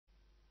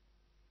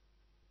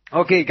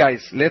Okay,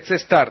 guys, let's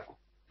start.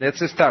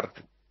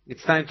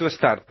 It's time to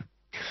start.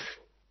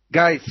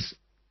 Guys,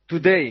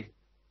 today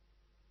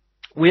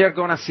we are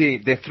gonna see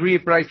the 3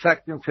 price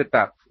action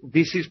setups.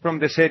 This is from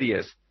the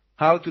series,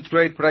 how to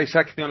trade price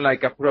action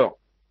like a pro.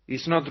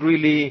 It's not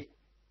really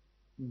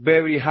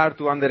very hard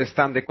to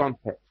understand the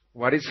concept.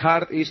 What is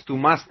hard is to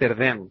master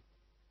them.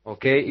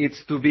 Okay,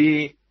 it's to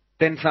be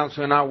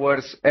 10,000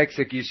 hours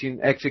executing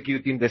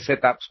the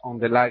setups on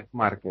the live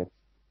market.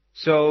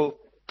 So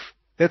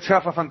let's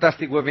have a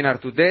fantastic webinar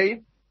today.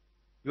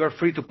 You are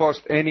free to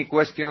post any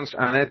questions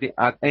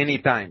at any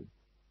time.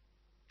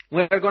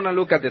 We are going to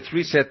look at the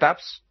 3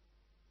 setups.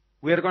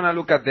 We are going to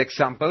look at the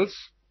examples,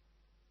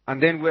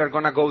 and then we are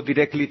going to go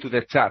directly to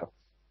the chart.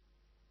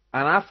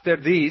 And after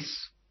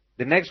this,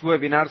 the next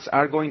webinars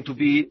are going to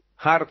be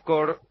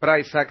hardcore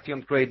price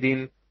action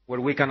trading,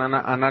 where we can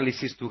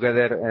analysis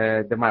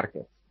together the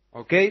market.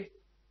 Okay?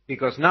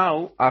 Because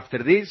now,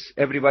 after this,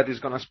 everybody is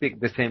going to speak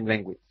the same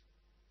language.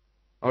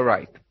 All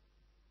right.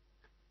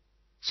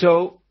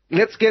 So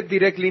let's get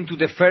directly into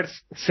the first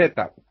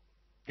setup.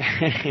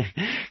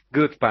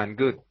 Good, Pan,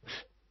 good.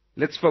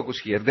 Let's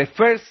focus here. The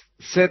first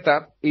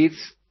setup is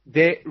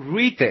the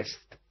retest.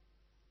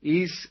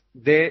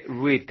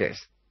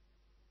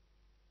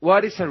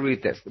 What is a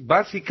retest?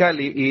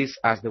 Basically is,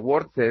 as the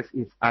word says,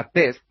 is a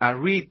test, a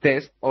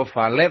retest of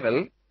a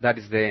level, that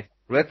is the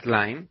red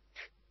line.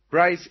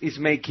 Price is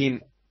making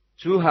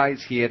 2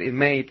 highs here. It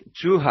made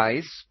 2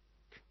 highs.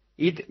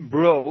 It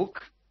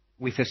broke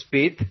with a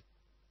speed,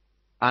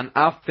 and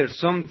after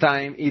some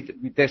time, it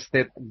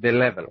retested the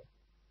level.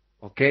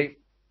 Okay?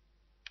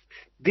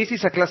 This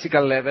is a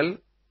classical level.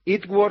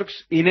 It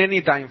works in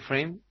any time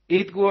frame.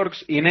 It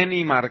works in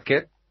any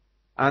market.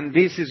 And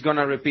this is going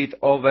to repeat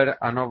over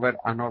and over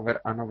and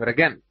over and over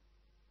again.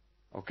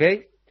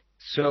 Okay?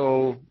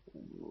 So,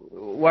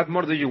 what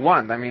more do you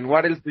want? I mean,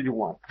 what else do you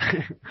want?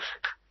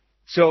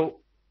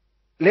 So,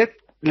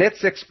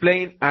 let's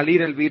explain a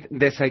little bit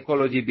the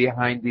psychology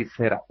behind this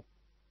setup.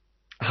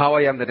 How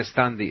I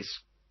understand this.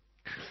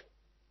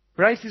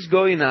 Price is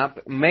going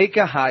up, make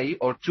a high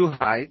or 2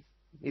 highs.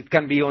 It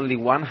can be only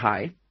 1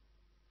 high.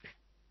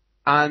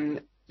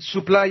 And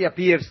supply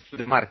appears to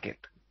the market.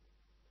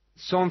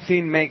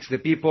 Something makes the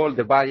people,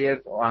 the buyers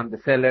and the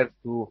sellers,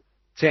 to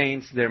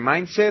change their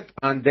mindset,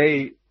 and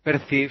they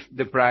perceive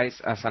the price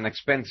as an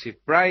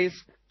expensive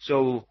price.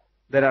 So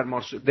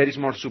there is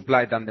more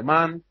supply than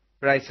demand.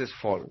 Prices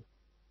fall.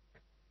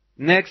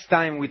 Next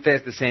time we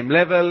test the same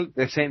level,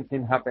 the same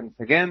thing happens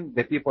again.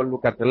 The people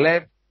look at the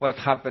left. What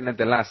happened at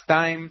the last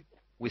time?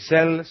 We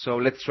sell. So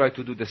let's try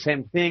to do the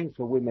same thing.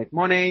 So we make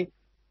money,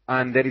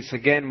 and there is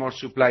again more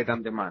supply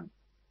than demand.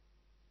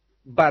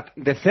 But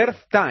the third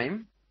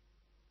time,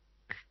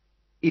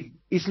 it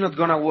is not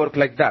going to work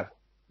like that.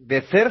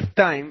 The third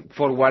time,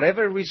 for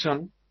whatever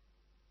reason,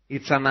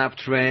 it's an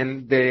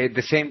uptrend.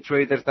 The same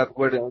traders that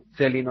were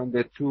selling on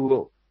the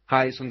 2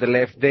 highs on the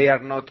left, they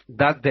are not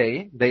that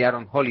day. They are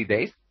on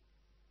holidays.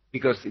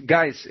 Because,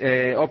 guys,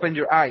 open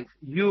your eyes.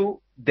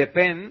 You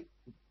depend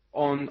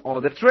on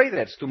other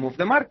traders to move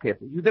the market.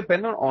 You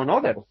depend on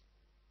others.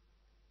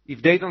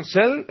 If they don't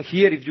sell,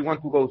 here, if you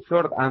want to go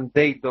short and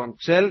they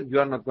don't sell, you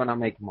are not going to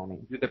make money.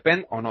 You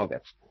depend on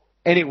others.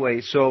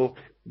 Anyway, so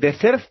the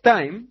third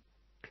time,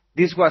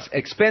 this was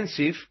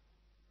expensive.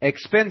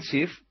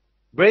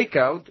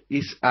 Breakout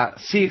is a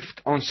shift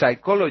on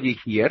psychology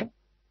here.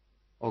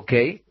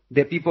 Okay?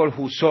 The people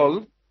who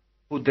sold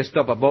put the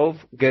stop above,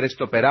 get a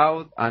stopper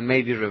out, and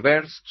maybe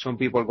reverse. Some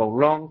people go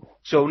long.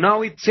 So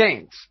now it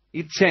changed.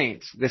 It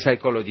changed the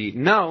psychology.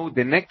 Now,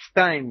 the next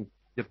time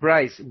the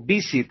price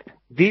visit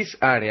this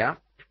area,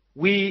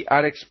 we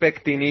are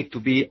expecting it to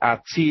be a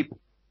cheap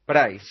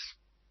price.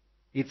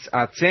 It's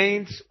a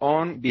change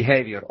on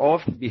behavior,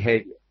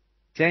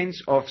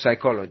 change of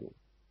psychology.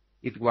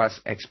 It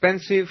was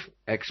expensive,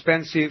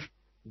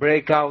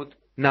 breakout,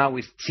 now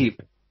it's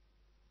cheap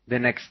the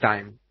next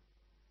time.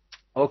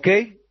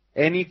 Okay?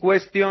 Any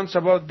questions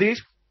about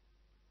this?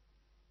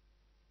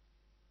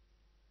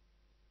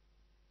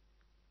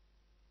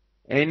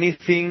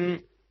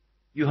 Anything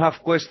you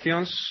have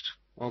questions?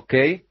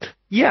 Okay.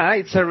 Yeah,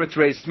 it's a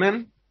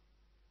retracement.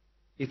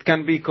 It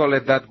can be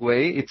called that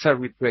way. It's a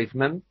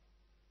retracement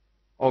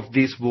of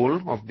this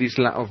bull, of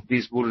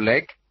this bull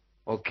leg.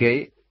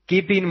 Okay.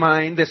 Keep in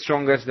mind, the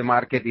stronger the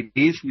market it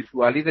is,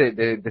 usually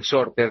the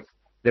shorter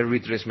the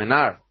retracement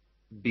are.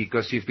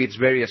 Because if it's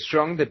very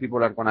strong, the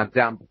people are going to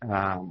jump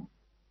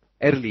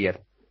earlier.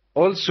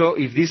 Also,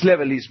 if this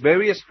level is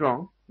very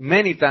strong,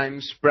 many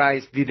times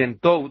price didn't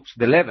touch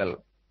the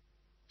level.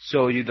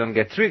 So you don't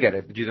get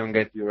triggered. You don't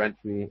get your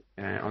entry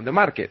on the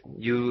market.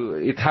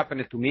 It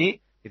happened to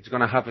me. It's going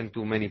to happen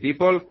to many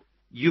people.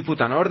 You put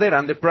an order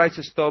and the price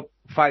stop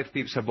 5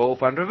 pips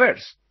above and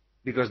reverse.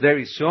 Because there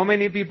is so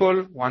many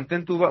people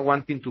wanting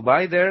to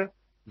buy there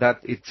that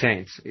it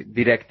changed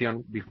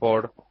direction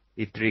before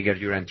it triggered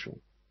your entry.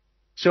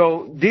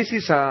 So this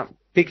is a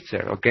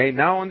picture, okay?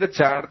 Now on the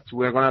chart,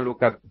 we're going to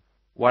look at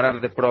what are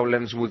the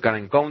problems we can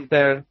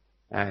encounter,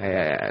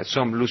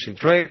 some losing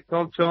trades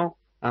also,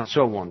 and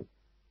so on.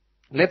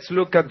 Let's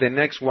look at the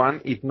next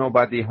one if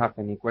nobody have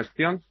any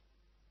questions.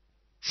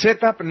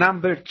 Setup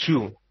number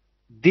 2.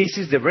 This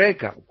is the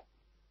breakout.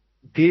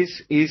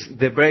 This is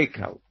the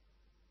breakout.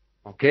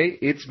 Okay,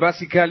 it's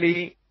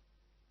basically,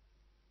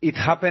 it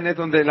happened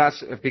on the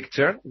last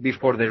picture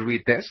before the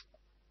retest.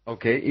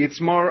 Okay, it's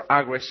more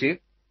aggressive.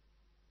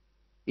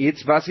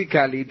 It's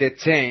basically the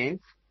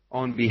change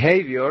on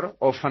behavior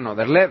of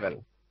another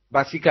level.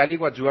 Basically,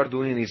 what you are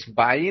doing is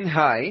buying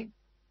high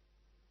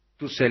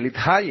to sell it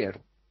higher.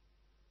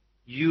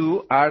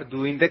 You are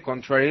doing the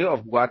contrary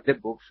of what the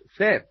books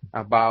said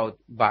about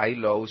buy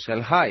low,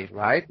 sell high,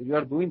 right? You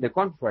are doing the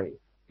contrary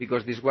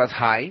because this was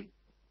high,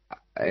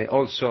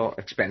 also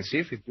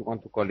expensive, if you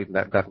want to call it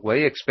that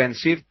way,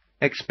 expensive.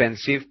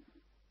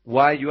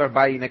 Why you are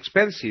buying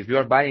expensive? You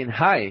are buying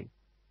high.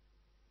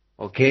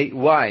 Okay,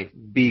 why?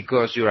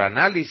 Because your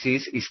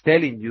analysis is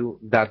telling you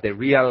that the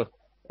real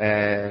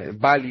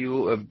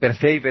value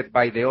perceived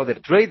by the other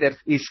traders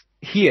is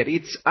here,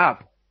 it's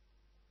up.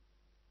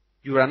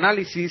 Your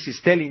analysis is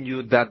telling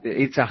you that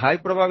it's a high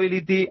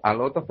probability, a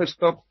lot of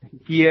stops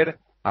here,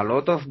 a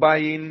lot of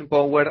buying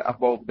power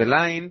above the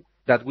line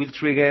that will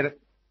trigger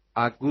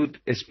a good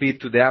speed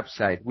to the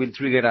upside, will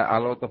trigger a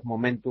lot of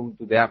momentum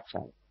to the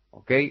upside.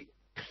 Okay?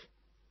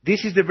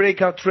 This is the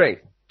breakout trade.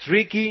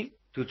 Tricky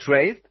to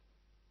trade,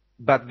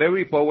 but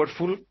very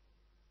powerful.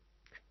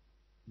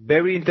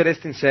 Very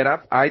interesting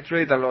setup. I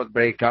trade a lot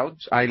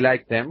breakouts. I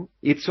like them.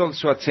 It's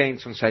also a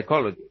change on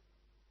psychology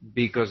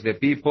because the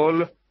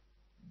people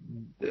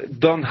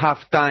don't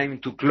have time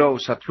to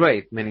close a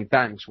trade many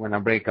times when a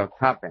breakout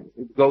happens.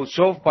 It goes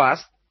so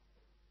fast.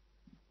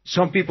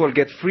 Some people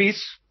get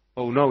freeze.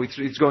 Oh no,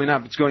 it's going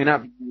up,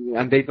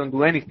 and they don't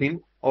do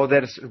anything.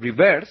 Others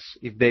reverse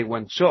if they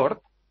went short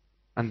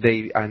and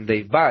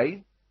they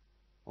buy.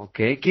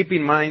 Okay, keep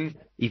in mind,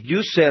 if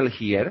you sell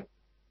here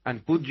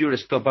and put your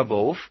stop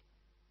above,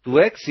 to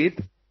exit,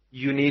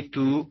 you need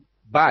to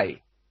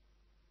buy.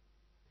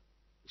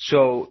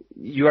 So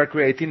you are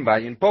creating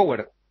buying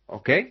power,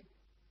 okay?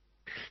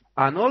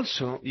 And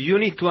also, you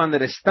need to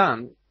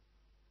understand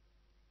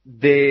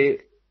the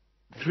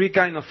 3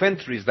 kind of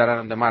entries that are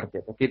on the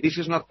market. Okay, this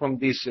is not from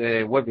this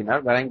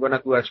webinar, but I'm going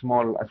to do a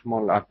small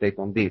update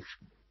on this.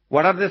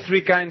 What are the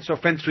 3 kinds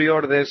of entry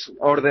orders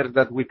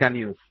that we can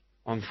use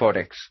on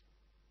Forex?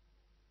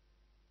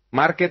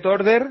 Market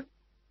order,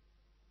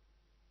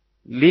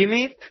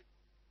 limit,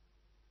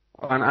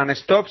 and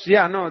stops.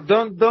 Yeah, no,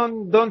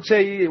 don't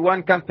say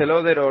one cancel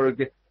order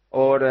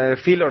or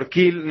fill or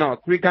kill. No,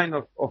 3 kind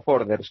of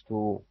orders.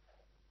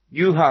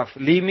 You have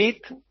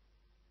limit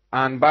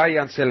and buy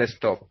and sell a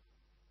stop,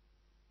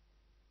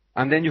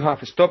 and then you have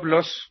stop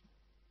loss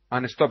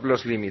and stop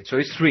loss limit. So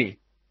it's 3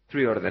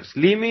 orders: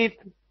 limit,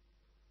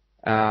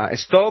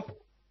 stop,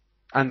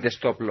 and the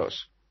stop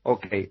loss.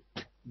 Okay,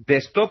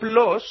 the stop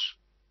loss,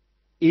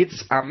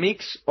 it's a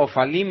mix of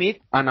a limit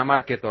and a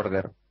market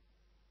order.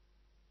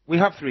 We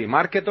have 3: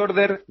 market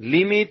order,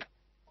 limit,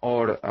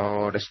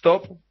 or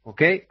stop,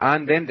 okay,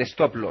 and then the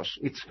stop loss.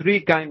 It's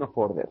 3 kind of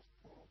orders.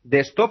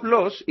 The stop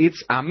loss,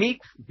 it's a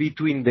mix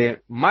between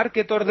the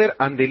market order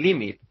and the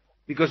limit,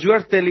 because you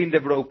are telling the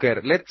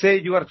broker, let's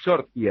say you are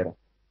short here,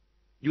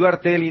 you are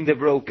telling the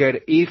broker,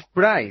 if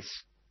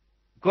price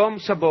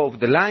comes above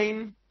the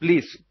line,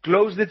 please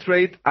close the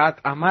trade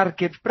at a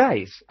market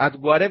price, at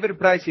whatever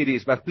price it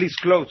is, but please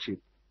close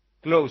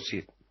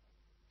it.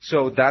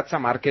 So that's a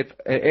market,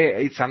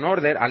 it's an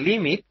order, a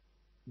limit,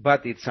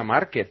 but it's a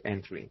market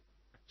entry.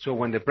 So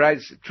when the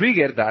price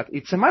triggers that,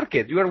 it's a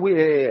market. You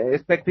are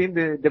expecting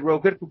the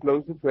broker to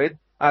close the trade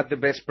at the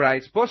best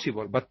price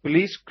possible, but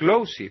please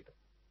close it.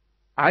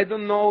 I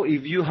don't know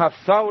if you have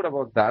thought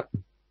about that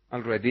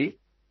already,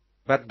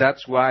 but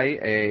that's why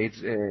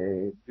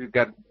you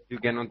get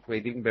on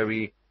trading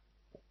very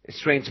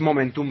strange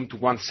momentum to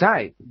one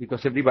side,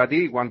 because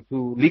everybody wants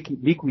to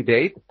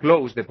liquidate,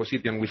 close the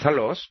position with a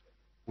loss,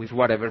 with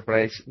whatever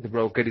price the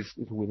broker is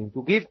willing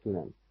to give to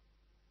them.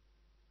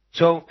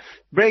 So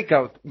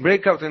breakout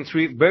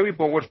entry, very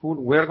powerful.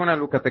 We're going to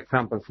look at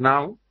examples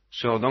now,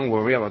 so don't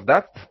worry about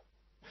that.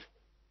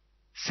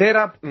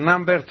 Setup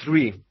number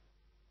 3,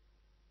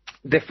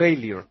 the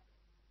failure,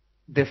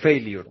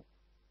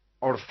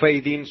 or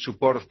fading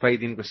support,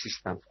 fading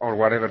resistance, or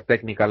whatever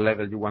technical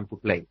level you want to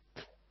play.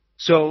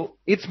 So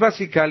it's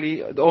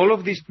basically, all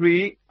of these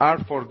 3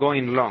 are for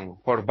going long,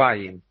 for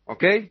buying,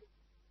 okay?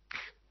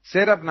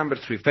 Setup number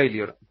 3,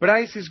 failure.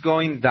 Price is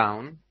going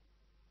down.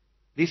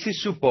 This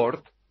is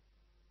support.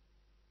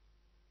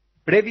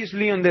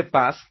 Previously on the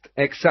past,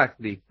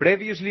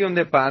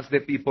 the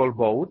people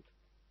bought.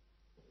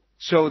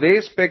 So they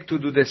expect to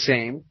do the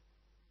same.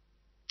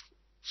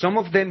 Some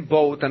of them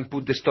bought and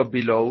put the stop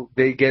below.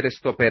 They get a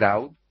stopper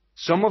out.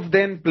 Some of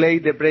them play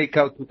the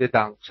breakout to the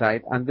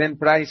downside, and then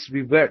price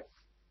reverts.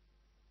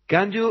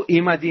 Can you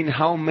imagine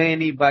how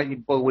many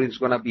buying power is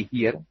going to be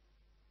here?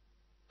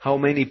 How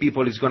many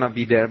people is going to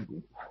be there?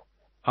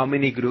 How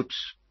many groups?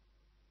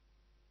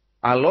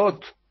 A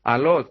lot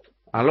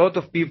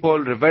of people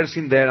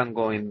reversing there and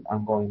going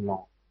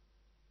long.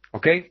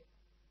 Okay?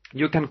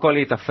 You can call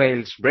it a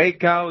failed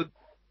breakout.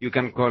 You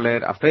can call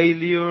it a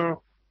failure.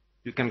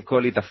 You can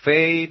call it a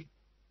fade.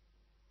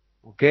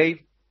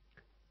 Okay?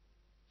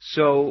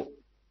 So,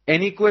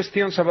 any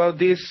questions about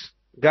this,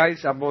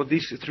 guys, about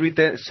these three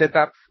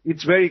setups?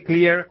 It's very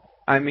clear.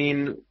 I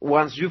mean,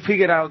 once you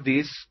figure out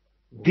this,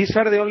 these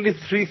are the only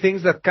three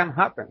things that can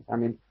happen. I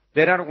mean,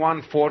 there are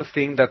 1/4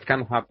 thing that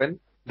can happen,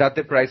 that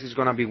the price is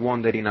going to be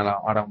wandering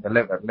around the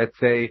level. Let's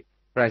say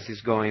price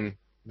is going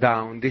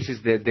down. This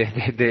is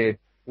the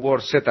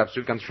worst setups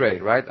you can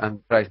trade, right?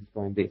 And price is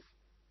going this.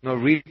 No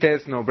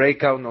retest, no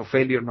breakout, no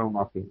failure, no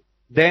nothing.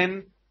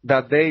 Then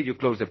that day you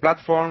close the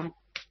platform.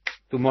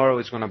 Tomorrow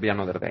is going to be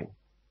another day.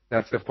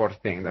 That's the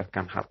fourth thing that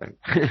can happen.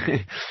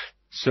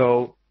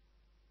 So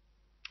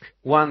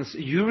once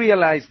you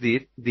realize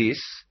this,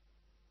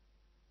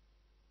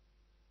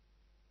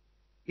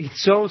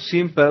 it's so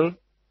simple.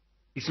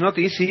 It's not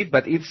easy,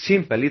 but it's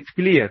simple. It's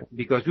clear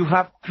because you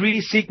have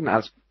three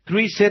signals,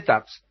 three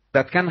setups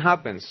that can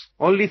happen.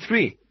 Only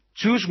three.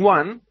 Choose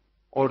one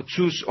or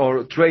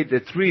trade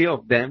the three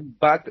of them,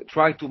 but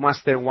try to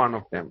master one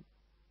of them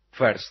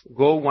first.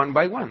 Go one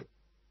by one.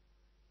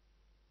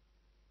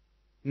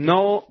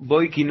 No,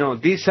 Boyki, no.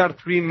 These are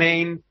three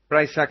main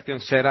price action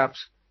setups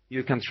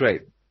you can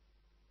trade.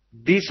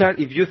 These are,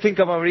 if you think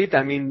about it,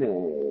 I mean,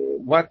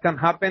 what can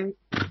happen?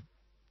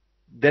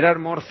 There are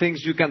more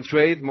things you can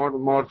trade,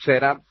 more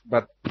setups,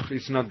 but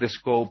it's not the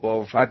scope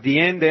of. At the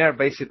end, they are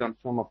based on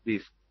some of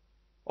these.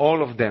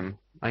 All of them,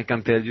 I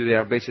can tell you, they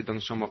are based on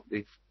some of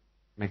these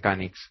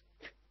mechanics.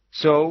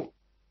 So,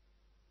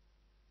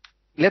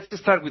 let's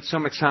start with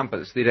some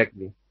examples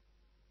directly.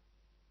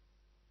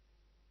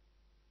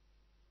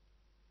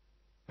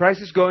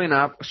 Price is going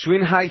up,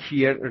 swing high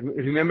here.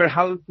 Remember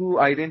how to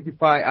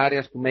identify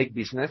areas to make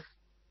business.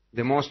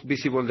 The most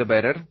visible, the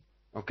better.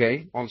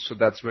 Okay, also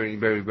that's very,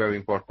 very, very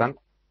important.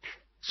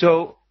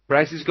 So,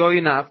 price is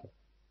going up,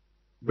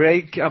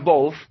 break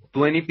above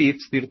 20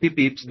 pips, 30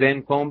 pips,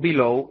 then come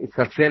below. It's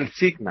a sell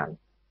signal.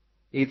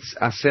 It's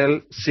a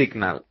sell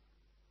signal.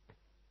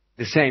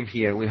 The same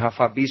here. We have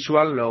a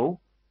visual low.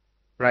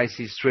 Price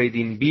is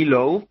trading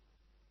below,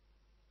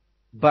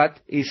 but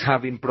is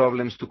having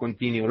problems to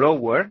continue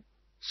lower.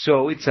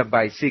 So it's a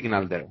buy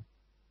signal there.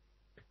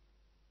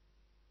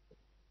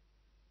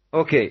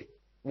 Okay,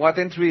 what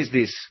entry is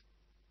this?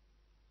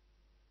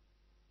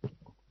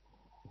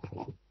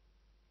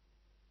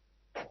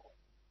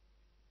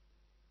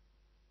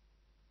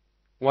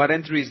 What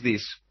entry is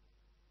this?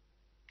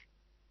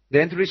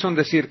 The entry is on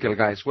the circle,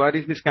 guys. What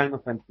is this kind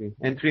of entry?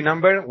 Entry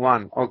number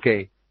 1.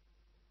 Okay.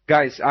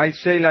 Guys, I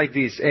say like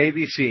this, A,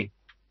 B, C.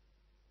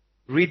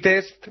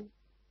 Retest,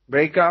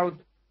 breakout,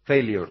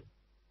 failure.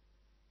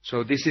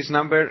 So this is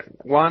number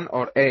 1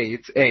 or A.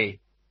 It's A.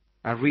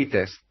 A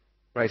retest.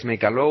 Price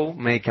make a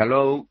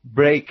low,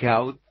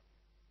 breakout,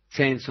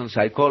 change on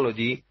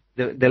psychology.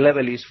 The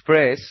level is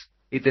fresh.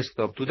 It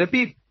stops to the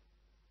pip.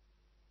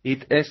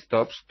 It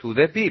stops to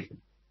the pip.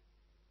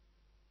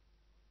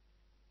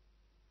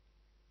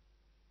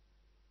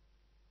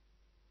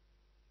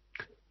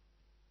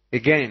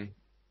 Again,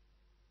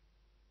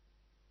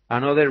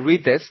 another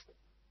retest.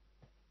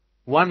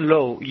 One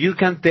low, you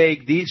can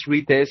take this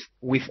retest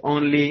with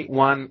only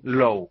one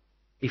low.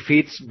 If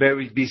it's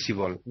very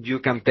visible, you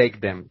can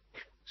take them.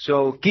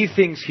 So key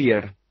things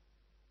here.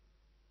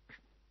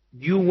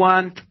 You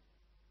want,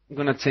 I'm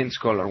going to change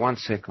color, 1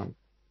 second.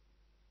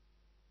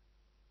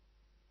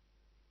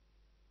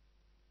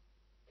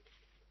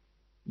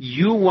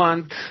 You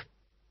want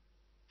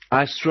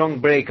a strong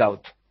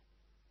breakout.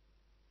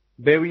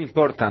 Very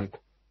important.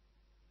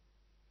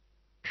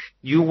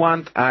 You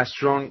want a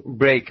strong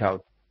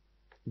breakout.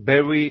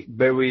 Very,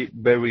 very,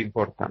 very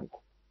important.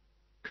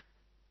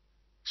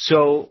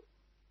 So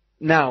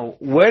now,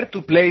 where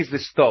to place the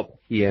stop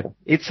here?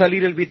 It's a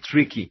little bit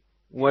tricky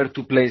where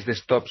to place the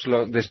stop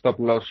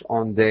loss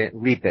on the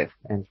retest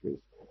entries.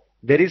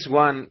 There is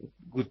one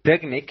good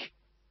technique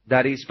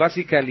that is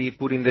basically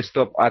putting the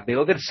stop at the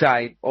other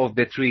side of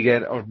the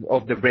trigger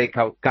of the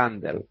breakout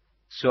candle.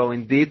 So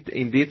in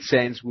this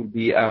sense, will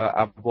be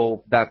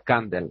above that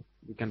candle.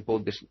 You can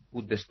put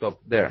the stop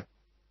there.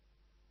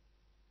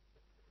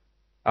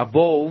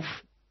 Above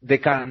the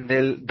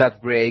candle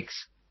that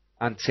breaks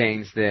and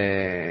change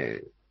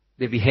the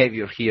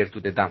behavior here to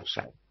the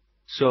downside.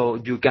 So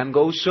you can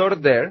go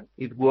short there,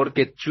 it worked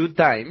 2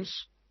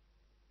 times,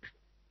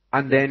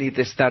 and then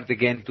it starts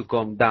again to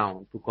come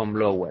down, to come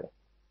lower.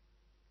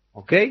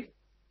 Okay?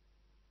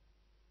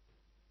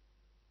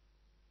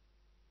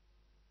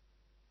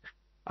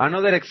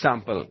 Another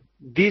example.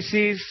 This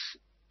is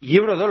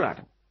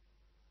euro-dollar.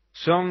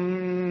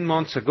 Some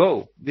months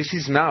ago. This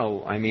is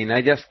now. I mean,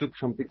 I just took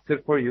some picture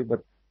for you,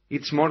 but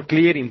it's more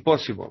clear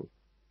impossible.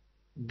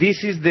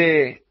 This is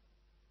the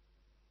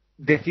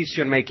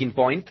decision-making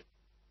point.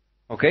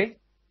 Okay?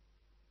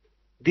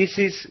 This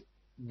is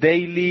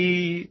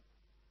daily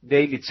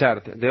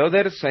chart. The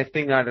others, I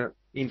think, are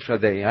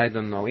intraday. I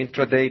don't know.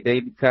 Intraday,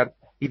 daily chart.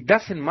 It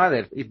doesn't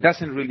matter. It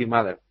doesn't really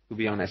matter, to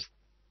be honest.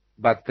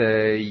 But,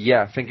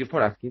 yeah, thank you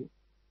for asking.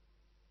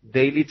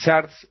 Daily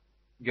charts,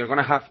 you're going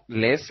to have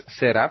less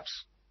setups.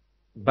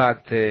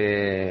 but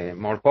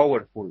more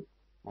powerful,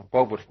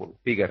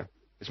 bigger.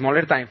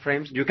 Smaller time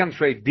frames, you can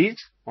trade this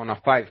on a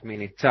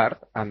 5-minute chart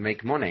and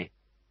make money.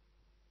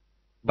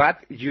 But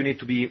you need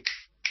to be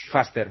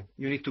faster.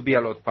 You need to be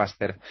a lot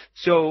faster.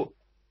 So,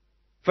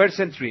 first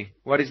entry,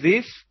 what is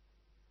this?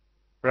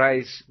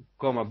 Price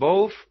come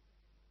above,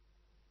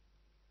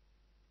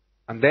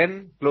 and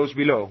then close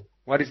below.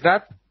 What is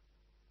that?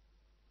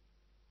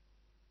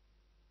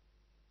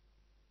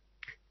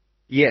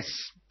 Yes.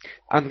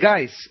 And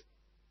guys,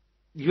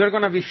 you're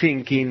going to be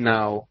thinking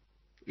now,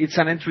 it's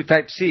an entry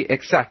type C.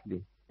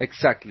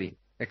 Exactly.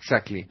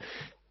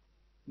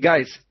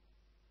 Guys,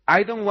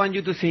 I don't want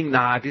you to think,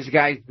 nah, this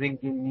guy is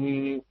thinking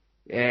me,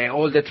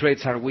 all the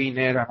trades are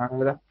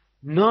winner.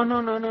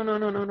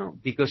 No.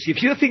 Because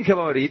if you think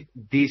about it,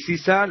 this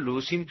is a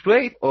losing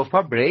trade of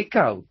a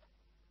breakout.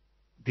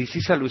 This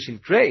is a losing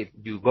trade.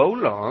 You go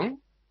long,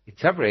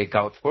 it's a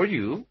breakout for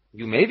you.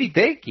 You maybe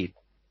take it.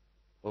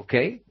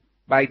 Okay?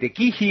 But the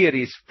key here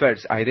is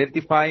first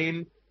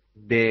identifying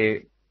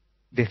the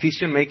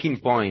decision-making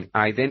point,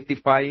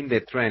 identifying the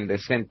trend, the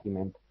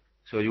sentiment.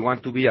 So you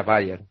want to be a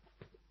buyer,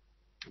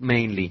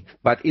 mainly.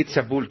 But it's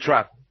a bull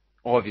trap,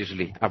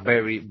 obviously, a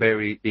very,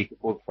 very big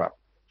bull trap.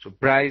 So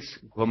price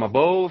come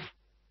above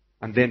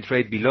and then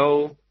trade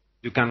below.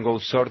 You can go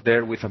short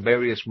there with a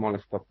very small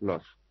stop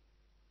loss,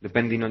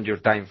 depending on your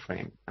time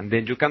frame. And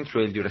then you can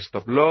trade your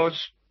stop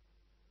loss.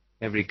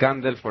 Every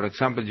candle, for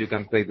example, you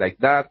can trade like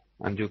that,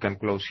 and you can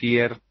close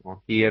here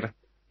or here.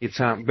 It's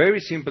a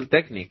very simple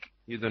technique.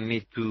 You don't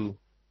need to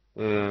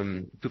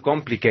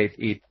complicate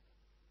it.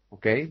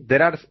 Okay?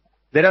 There are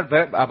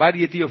a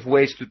variety of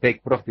ways to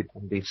take profit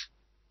from this.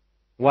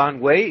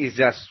 One way is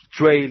just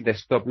trail the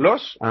stop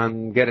loss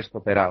and get a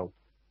stopper out.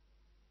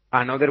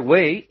 Another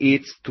way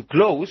is to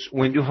close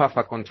when you have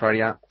a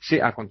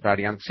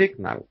contrarian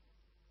signal.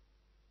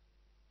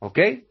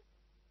 Okay?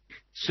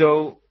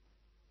 So,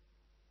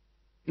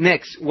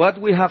 next, what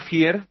we have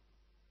here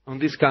on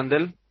this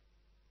candle,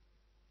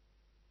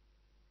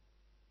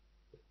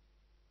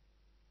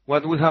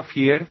 what we have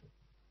here,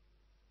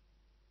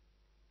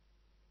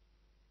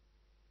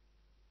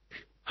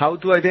 how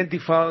to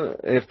identify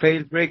a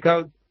failed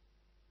breakout.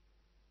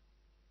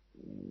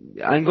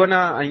 I'm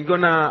gonna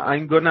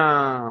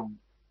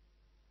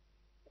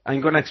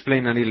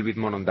explain a little bit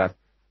more on that.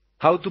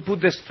 How to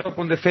put the stop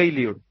on the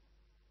failure.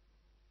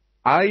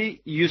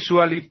 I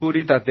usually put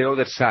it at the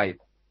other side.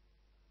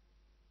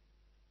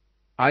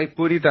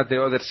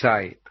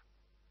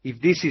 If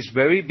this is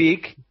very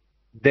big,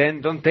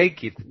 then don't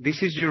take it.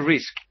 This is your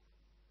risk.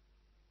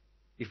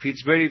 If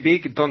it's very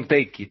big, don't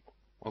take it.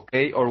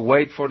 Okay? Or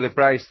wait for the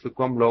price to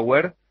come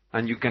lower,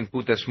 and you can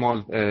put a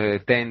small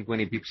 10,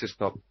 20 pips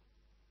stop.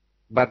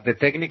 But the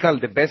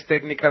best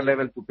technical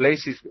level to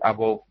place is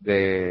above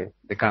the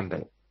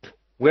candle.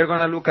 We're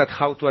going to look at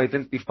how to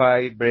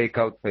identify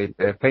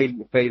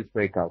failed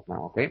breakout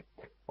now, okay?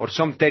 Or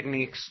some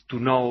techniques to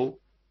know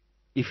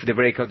if the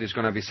breakout is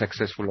going to be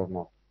successful or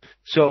not.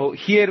 So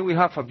here we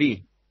have a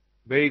B.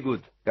 Very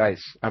good,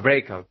 guys. A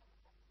breakout.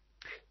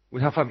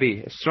 We have a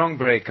B, a strong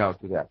breakout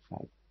to the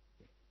upside.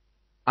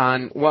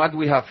 And what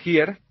we have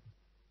here,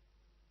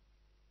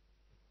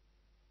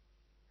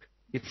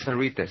 it's a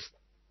retest.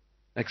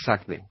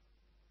 Exactly.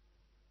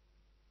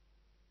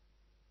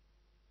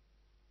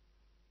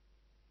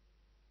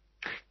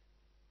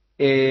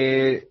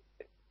 Joe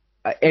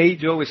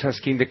is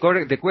asking,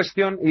 the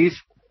question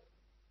is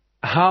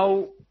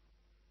how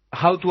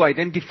to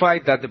identify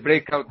that the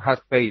breakout has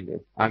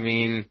failed. I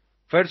mean,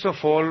 first of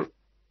all,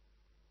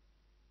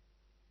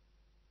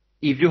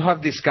 if you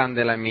have this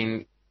candle, I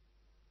mean,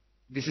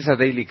 this is a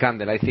daily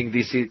candle. I think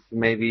this is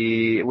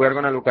maybe, we're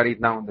going to look at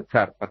it now on the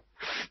chart, but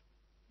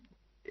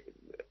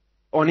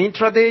on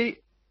intraday,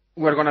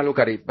 we're going to look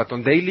at it, but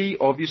on daily,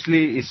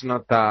 obviously, it's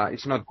not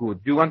good.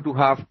 You want to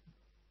have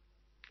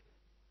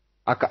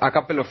a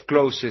couple of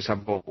closes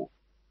above.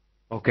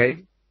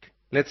 Okay?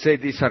 Let's say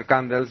these are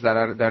candles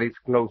that is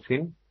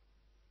closing.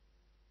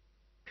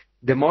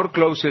 The more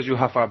closes you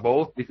have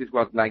above, this is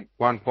what, like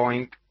 1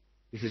 point,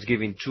 this is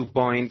giving 2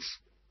 points,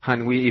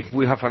 and if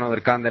we have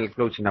another candle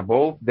closing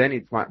above, then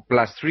it's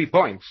plus 3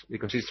 points,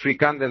 because it's 3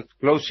 candles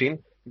closing,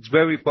 it's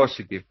very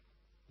positive.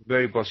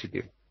 Very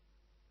positive.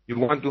 You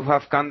want to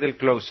have candle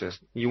closes.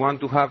 You want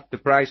to have the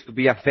price to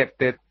be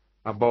accepted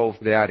above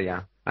the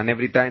area. And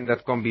every time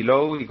that come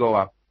below, we go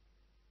up.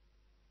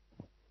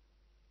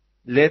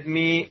 Let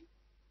me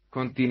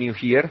continue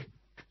here.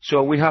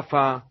 So we have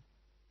a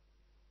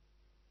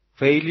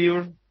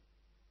failure,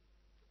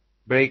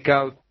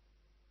 breakout,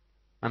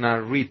 and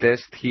a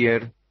retest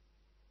here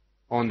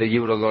on the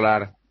euro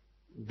dollar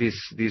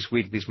this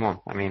week, this month.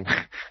 I mean,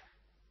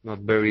 not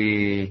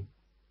very,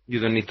 you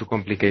don't need to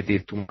complicate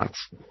it too much.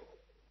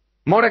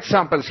 More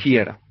examples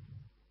here.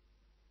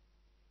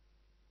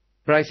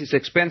 Price is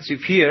expensive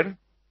here,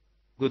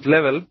 good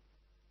level.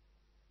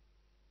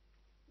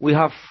 We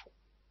have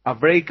a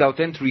breakout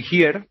entry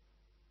here.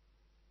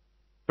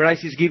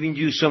 Price is giving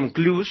you some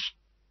clues.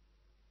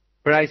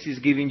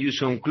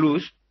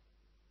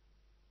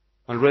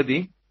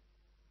 Already.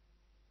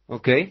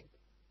 Okay.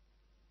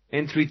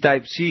 entry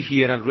type C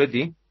here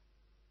already.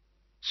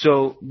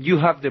 So you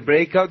have the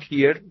breakout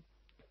here.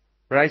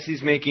 Price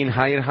is making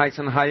higher highs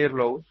and higher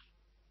lows.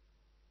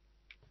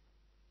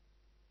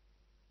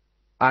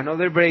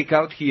 Another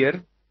breakout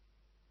here.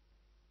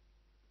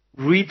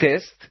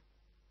 Retest.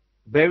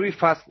 Very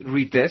fast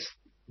retest.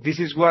 This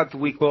is what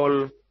we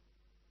call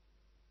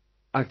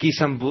a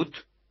kiss and boot.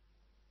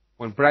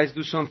 When price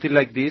do something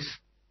like this,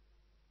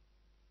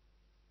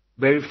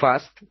 very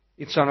fast,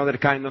 it's another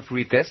kind of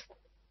retest.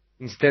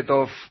 Instead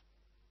of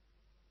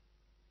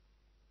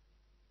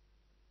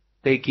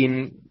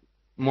taking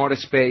more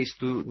space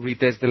to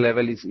retest the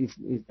level, it's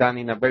done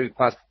in a very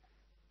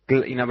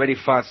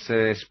fast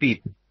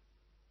speed.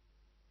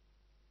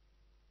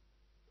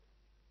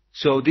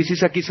 So this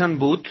is a kiss and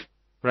boot,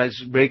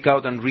 price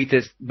breakout and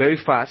retest very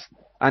fast.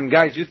 And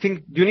guys, you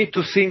need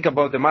to think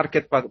about the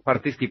market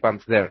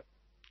participants there.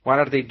 What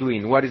are they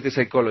doing? What is the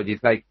psychology?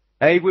 It's like,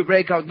 hey, we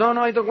break out. No,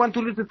 I don't want to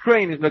lose the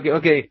train. It's like,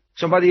 okay,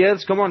 somebody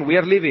else, come on, we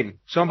are leaving.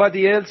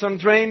 Somebody else on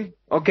train?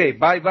 Okay,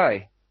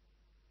 bye.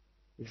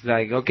 It's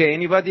like, okay,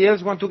 anybody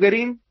else want to get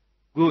in?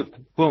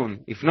 Good,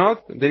 boom. If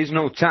not, there is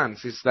no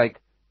chance. It's like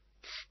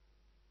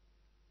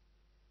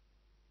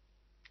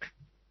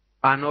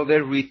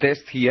another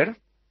retest here.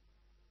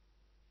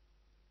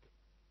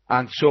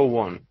 And so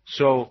on.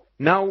 So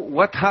now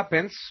what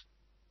happens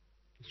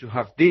is you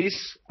have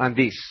this and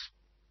this.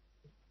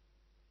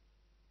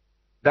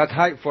 That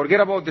high, forget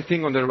about the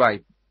thing on the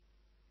right.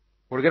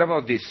 Forget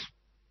about this.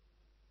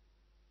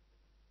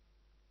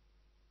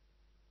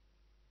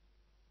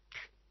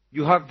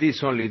 You have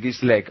this only,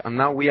 this leg, and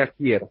now we are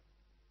here.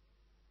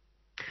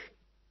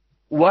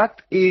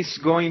 What is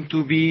going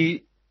to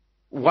be,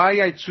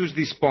 why I choose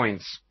these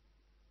points?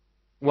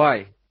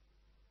 Why?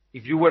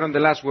 If you were on the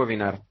last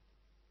webinar,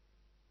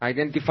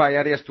 identify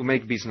areas to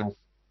make business.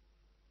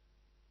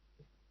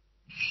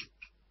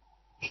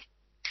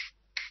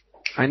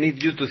 I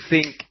need you to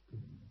think.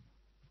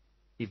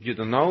 If you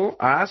don't know,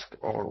 ask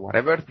or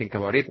whatever, think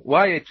about it.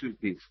 Why I choose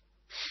this?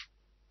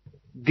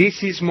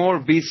 This is more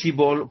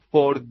visible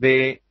for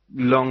the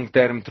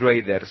long-term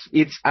traders.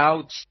 It's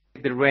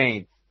outside the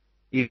range.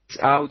 It's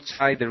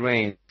outside the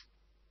range.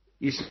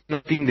 It's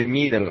not in the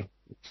middle.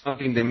 It's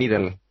not in the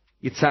middle.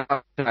 It's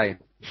outside.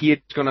 Here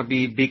it's going to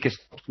be big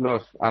stop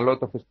loss, a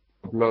lot of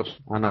stop loss,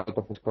 and a lot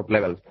of stop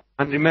levels.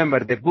 And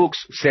remember, the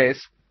books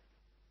says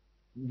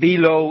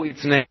below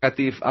it's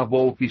negative,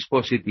 above is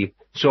positive.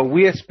 So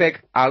we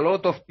expect a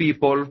lot of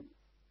people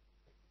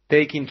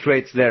taking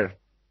trades there.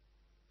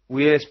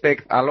 We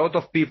expect a lot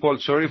of people,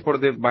 sorry for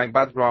my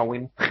bad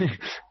drawing,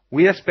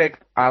 we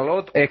expect a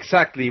lot,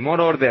 exactly,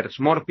 more orders,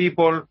 more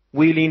people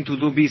willing to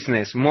do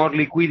business, more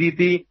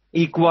liquidity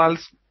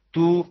equals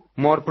to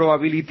more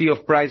probability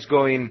of price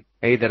going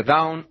either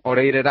down or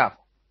either up.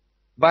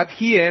 But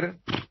here,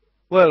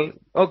 well,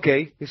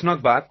 okay, it's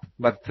not bad,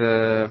 but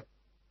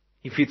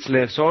if it's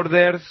less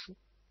orders,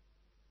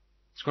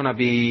 it's going to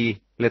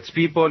be less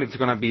people, it's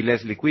going to be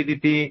less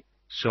liquidity.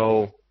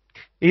 So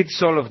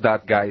it's all of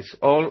that, guys,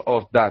 all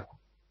of that.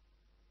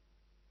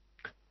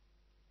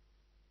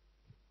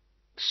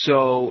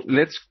 So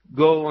let's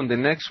go on the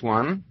next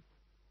one.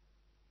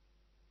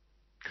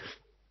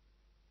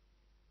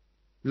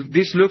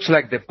 This looks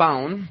like the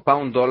pound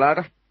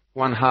dollar,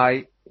 one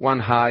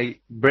high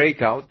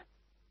breakout.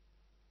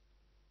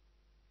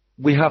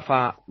 We have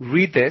a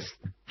retest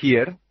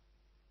here.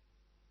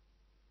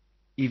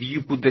 If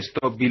you put the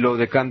stop below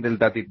the candle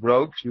that it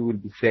broke, you will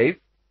be safe.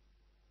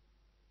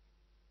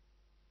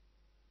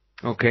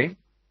 Okay.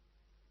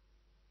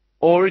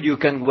 Or you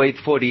can wait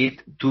for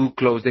it to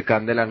close the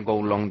candle and go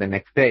long the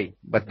next day.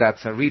 But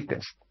that's a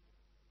retest.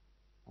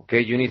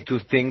 Okay, you need to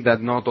think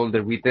that not all the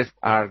retests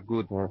are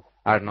good or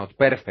are not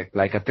perfect,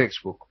 like a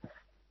textbook.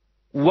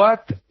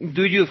 What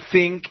do you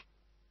think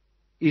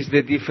is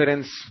the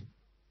difference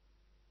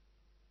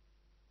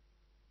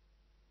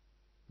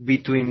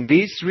between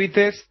this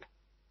retest?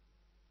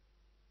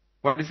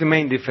 What is the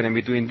main difference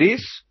between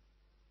this,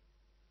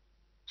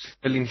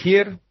 selling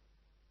here,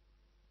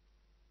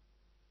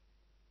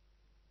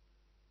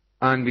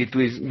 and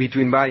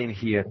between buying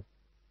here?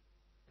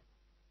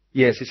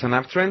 Yes, it's an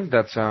uptrend.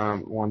 That's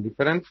one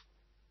difference.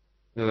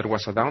 The other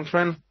was a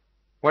downtrend.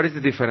 What is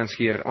the difference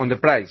here on the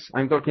price?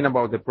 I'm talking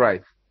about the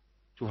price.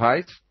 Two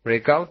highs,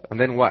 breakout, and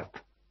then what?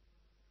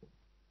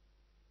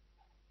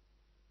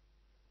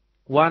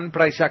 One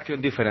price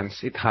action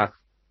difference it has.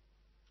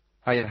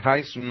 Higher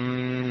highs?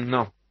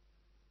 No.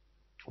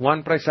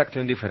 One price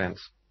action difference.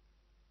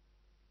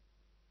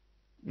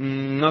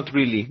 Not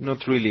really.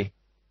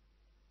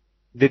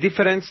 The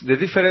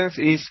difference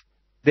is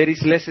there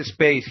is less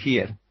space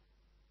here.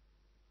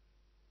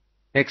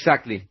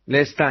 Exactly,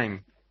 less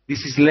time.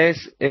 This is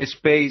less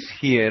space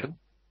here.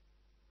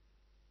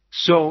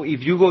 So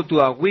if you go to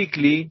a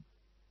weekly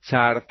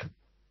chart,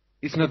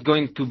 it's not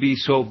going to be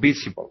so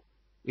visible.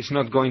 It's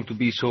not going to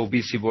be so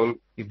visible.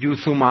 If you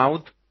zoom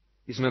out,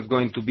 it's not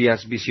going to be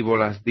as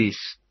visible as this.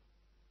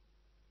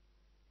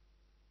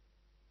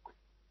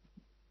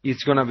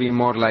 It's going to be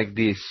more like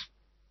this.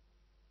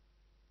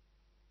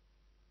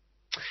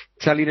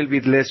 It's a little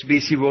bit less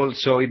visible,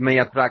 so it may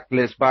attract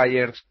less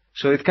buyers.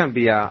 So it can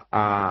be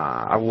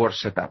a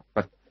worse setup.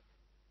 But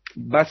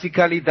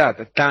basically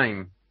that,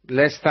 time,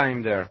 less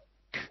time there.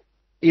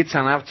 It's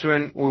an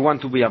uptrend. We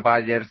want to be a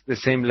buyer. The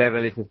same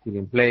level is still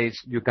in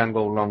place. You can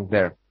go long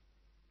there.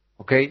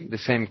 Okay? The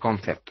same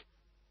concept.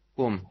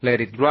 Boom.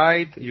 Let it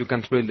ride. You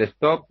can trail the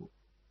stop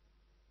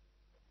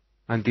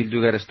until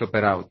you get a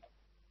stopper out.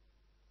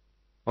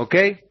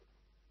 Okay?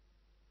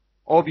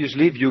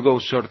 Obviously, if you go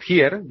short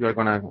here, you're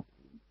going to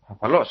have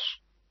a loss.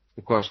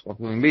 The cost of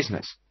doing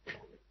business.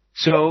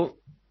 So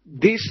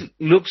this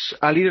looks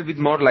a little bit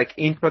more like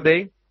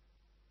intraday.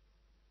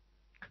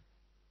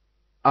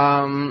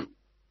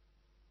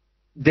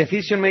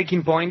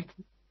 Decision-making point,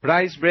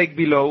 price break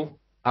below,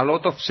 a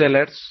lot of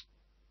sellers,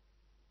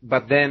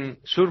 but then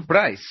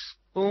surprise,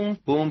 boom,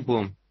 boom,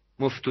 boom,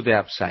 move to the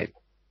upside.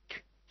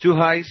 Two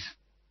highs,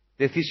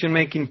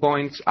 decision-making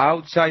points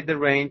outside the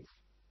range,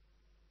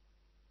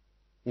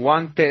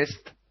 one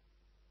test,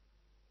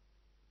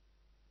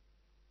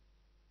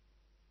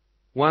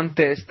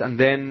 and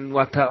then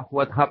what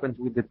happens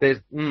with the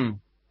test?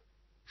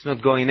 It's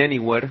not going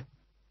anywhere,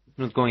 it's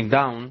not going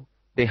down.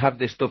 They have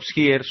the stops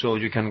here, so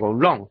you can go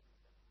long.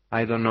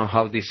 I don't know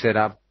how this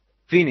setup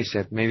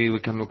finishes. Maybe we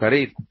can look at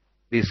it.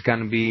 This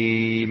can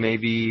be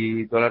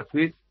maybe dollar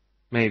tweet,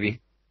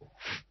 maybe.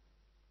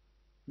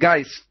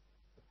 Guys,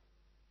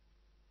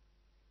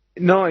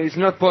 no, it's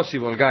not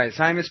possible, guys.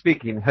 I'm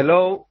speaking.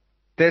 Hello,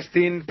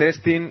 testing,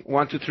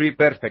 1, 2, 3,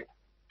 perfect.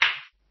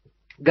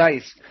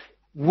 Guys,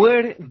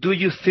 where do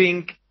you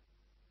think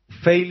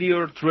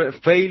failure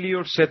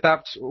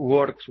setups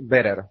works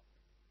better?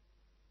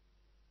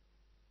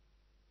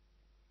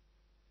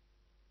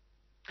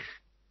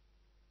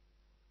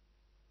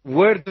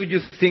 Where do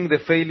you think the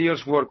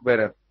failures work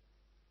better?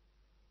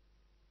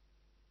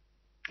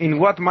 In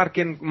what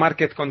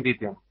market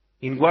condition?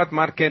 In what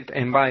market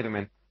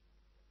environment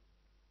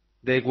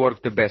they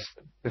work the best,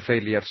 the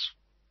failures?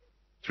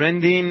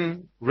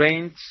 Trending,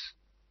 range,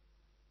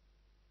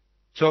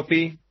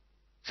 choppy,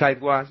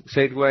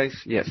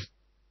 sideways, yes.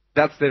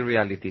 That's the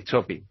reality,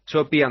 choppy.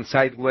 Choppy and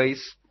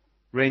sideways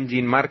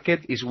ranging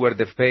market is where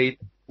the fade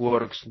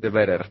works the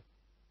better.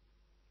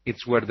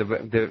 It's where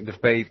the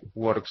fade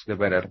works the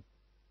better.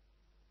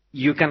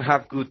 You can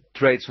have good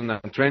trades on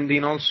the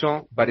trending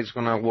also, but it's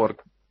gonna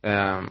work.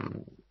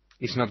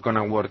 It's not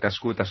gonna work as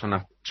good as on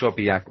a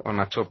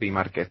choppy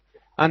market.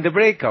 And the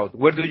breakout,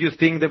 where do you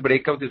think the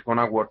breakout is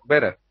gonna work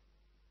better?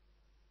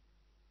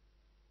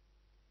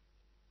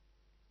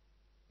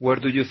 Where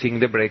do you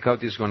think the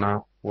breakout is gonna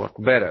work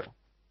better?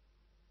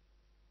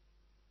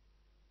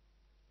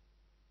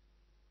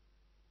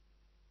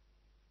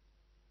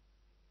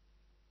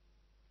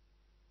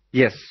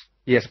 Yes,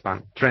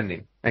 Pan,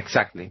 trending,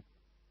 exactly.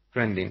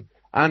 Trending.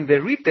 And the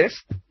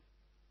retest,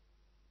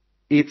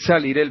 it's a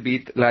little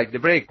bit like the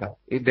breakout.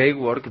 They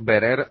work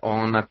better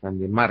on a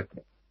trending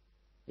market.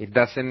 It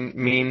doesn't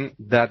mean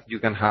that you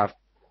can have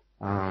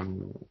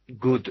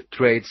good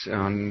trades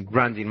on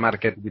ranging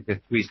market with the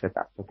three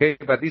setups, okay?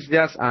 But it's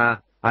just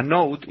a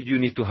note you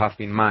need to have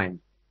in mind.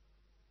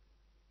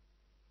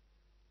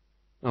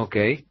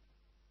 Okay.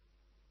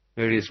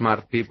 Very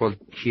smart people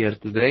here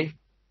today.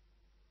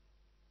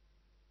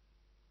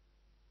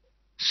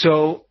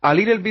 So a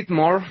little bit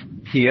more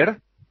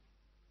here.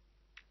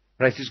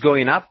 Price is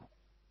going up.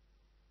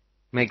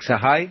 Makes a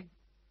high.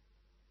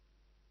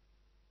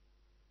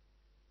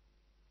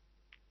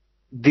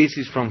 This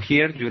is from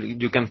here.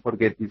 You can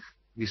forget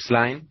this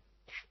line.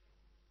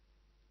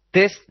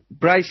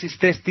 Price is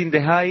testing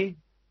the high.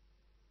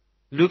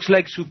 Looks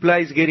like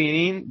supply is getting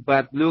in,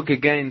 but look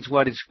against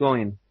what it's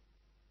going.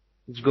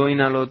 It's going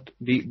a lot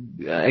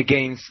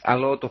against a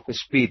lot of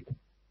speed.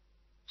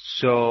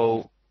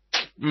 So,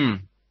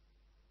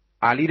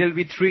 a little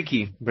bit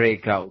tricky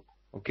breakout.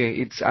 Okay,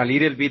 it's a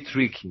little bit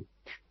tricky.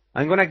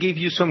 I'm gonna give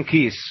you some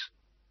keys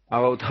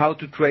about how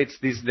to trade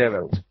these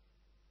levels.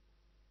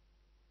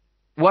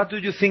 What do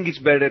you think is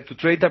better, to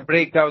trade a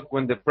breakout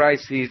when the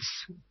price is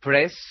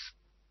fresh?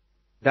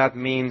 That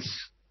means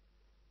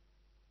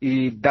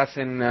it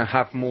doesn't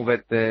have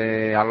moved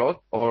a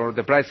lot, or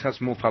the price has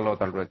moved a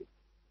lot already?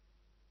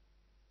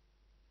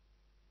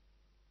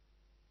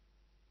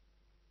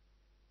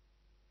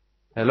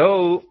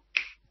 Hello?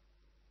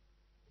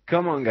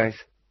 Come on, guys.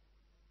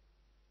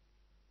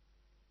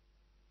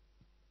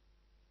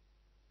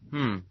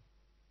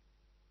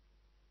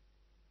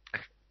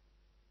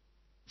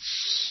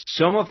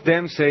 Some of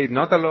them say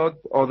not a lot,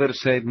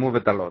 others say move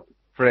it a lot.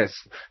 Fresh.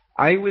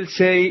 I will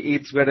say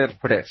it's better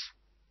fresh.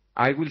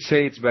 I will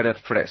say it's better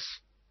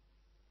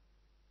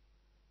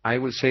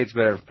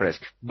fresh.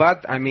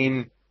 But, I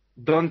mean,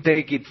 don't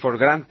take it for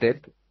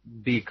granted,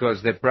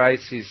 because the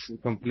price is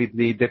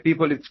completely,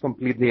 it's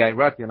completely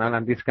irrational,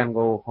 and this can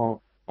go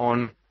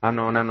on and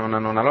on and on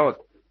and on a lot.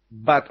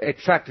 But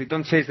exactly,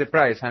 don't chase the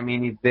price. I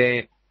mean, if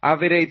the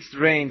average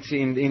range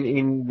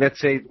in let's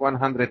say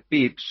 100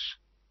 pips,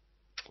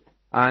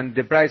 and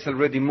the price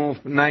already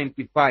moved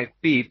 95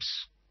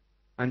 pips,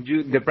 and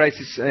the price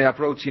is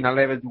approaching a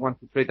level you want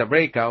to trade a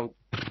breakout,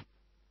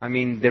 I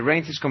mean, the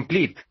range is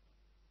complete.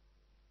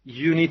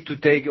 you need to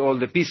take all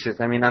the pieces.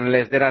 I mean,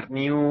 unless there are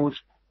news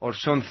or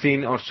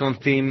something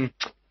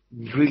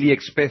really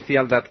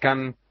special that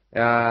can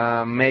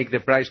make the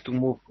price to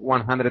move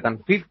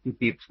 150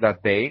 pips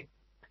that day.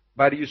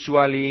 But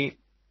usually,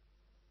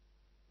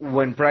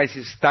 when price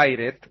is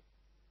tighted,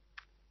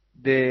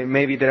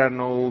 maybe there are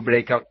no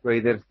breakout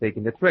traders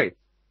taking the trade.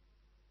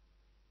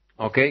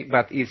 Okay,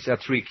 but it's a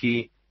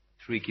tricky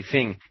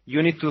thing.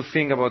 You need to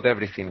think about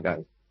everything,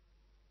 guys.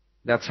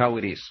 That's how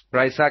it is.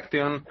 Price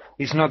action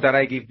is not that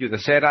I give you the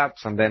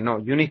setups and then no,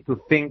 you need to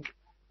think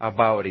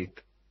about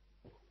it.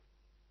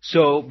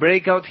 So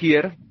breakout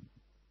here,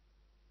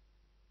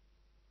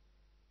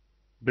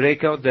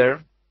 breakout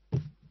there.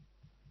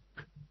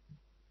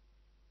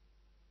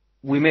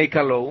 We make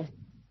a low.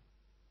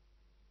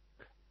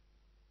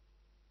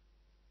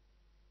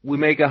 We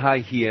make a high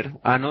here,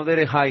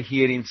 another high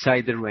here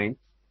inside the range.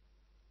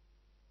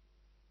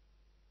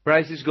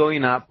 Price is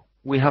going up.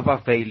 We have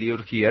a failure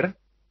here.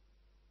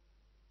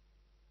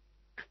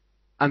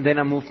 And then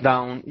a move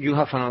down. You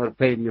have another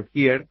failure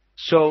here.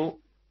 So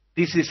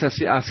this is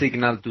a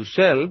signal to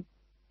sell,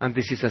 and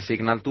this is a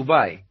signal to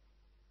buy.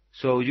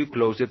 So you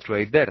close the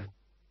trade there.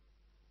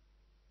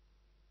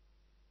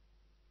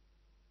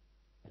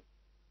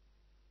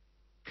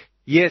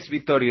 Yes,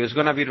 Vittorio, it's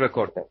going to be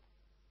recorded.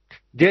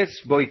 Yes,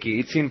 Boyki,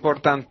 it's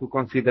important to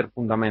consider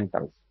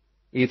fundamentals.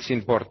 It's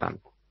important.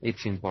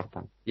 It's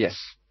important. Yes.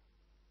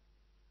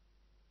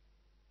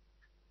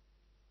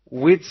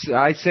 Which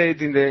I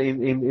said in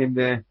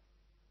the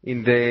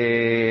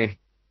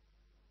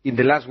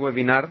last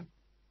webinar,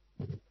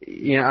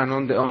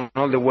 and on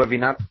all the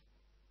webinar,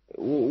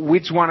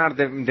 which one are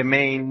the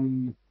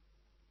main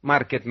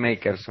market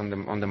makers on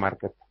the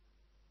market?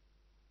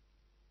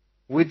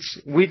 Which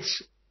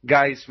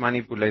guys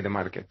manipulate the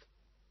market?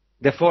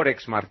 The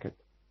Forex market.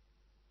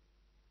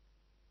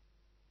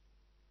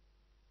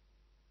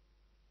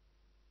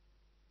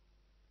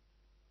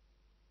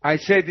 I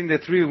said in the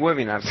 3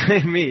 webinars,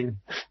 I mean,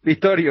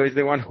 Vittorio is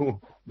the one who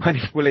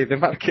manipulates the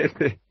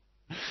market.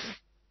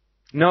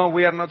 No,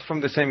 we are not from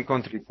the same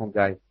country, some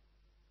guys.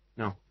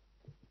 No.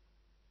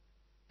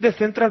 The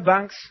central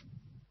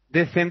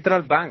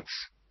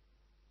banks.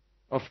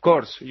 Of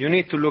course, you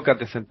need to look at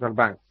the central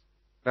banks.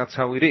 That's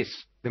how it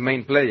is, the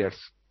main players.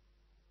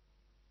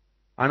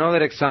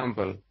 Another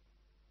example.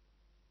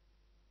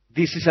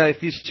 This is a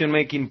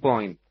decision-making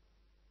point.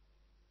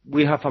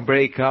 We have a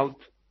breakout,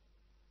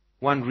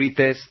 one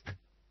retest,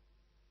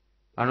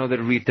 another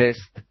retest,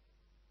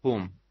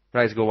 boom,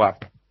 price go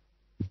up.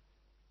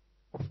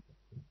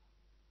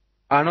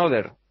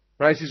 Another,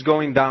 price is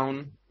going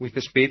down with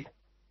the speed.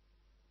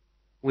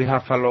 We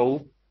have a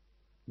low,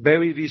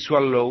 very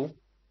visual low,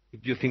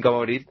 if you think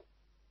about it.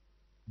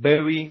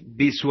 Very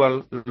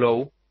visual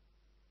low.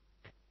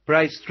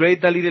 Price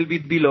trade a little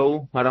bit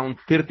below, around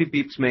 30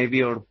 pips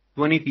maybe, or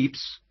 20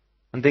 pips,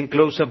 and then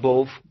close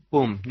above,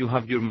 boom, you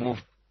have your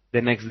move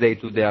the next day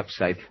to the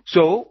upside.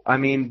 So, I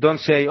mean, don't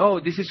say,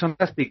 oh, this is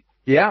fantastic.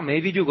 Yeah,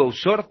 maybe you go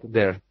short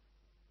there.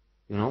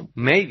 You know,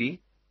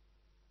 maybe.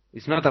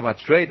 It's not a bad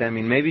trade. I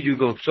mean, maybe you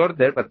go short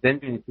there, but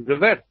then you need to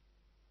revert.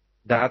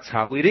 That's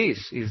how it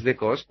is. It's the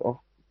cost of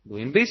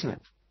doing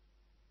business.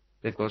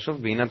 The cost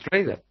of being a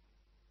trader.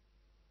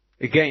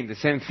 Again, the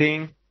same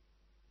thing.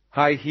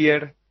 High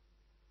here.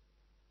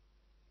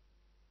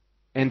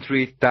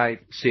 Entry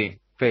type C.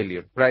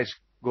 Failure. Price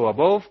go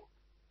above.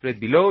 Trade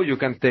below. You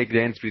can take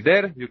the entry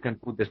there. You can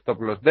put the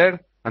stop loss there.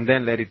 And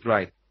then let it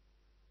ride.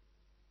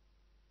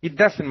 It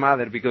doesn't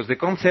matter because the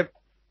concept,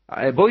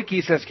 Boyki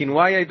is asking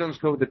why I don't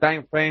show the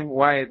time frame,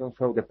 why I don't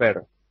show the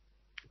pair.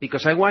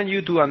 Because I want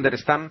you to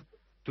understand,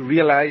 to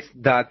realize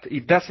that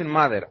it doesn't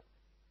matter.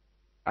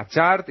 A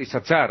chart is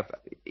a chart.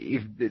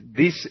 If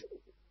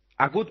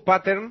a good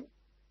pattern,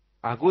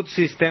 a good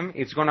system,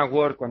 it's going to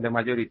work on the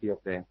majority of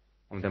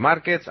on the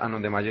markets and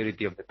on the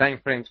majority of the time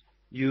frames.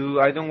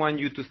 I don't want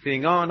you to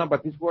think, oh no,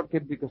 but it's worth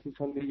it because it's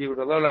only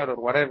euro dollar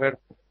or whatever.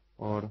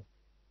 Or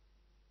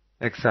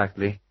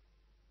exactly,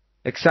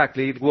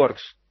 it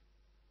works.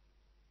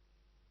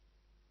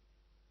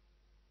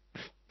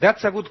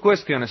 That's a good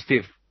question,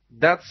 Steve.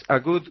 That's a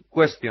good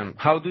question.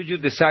 How do you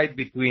decide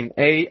between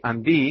A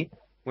and B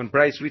when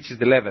price reaches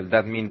the level?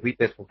 That means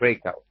retest or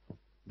breakout.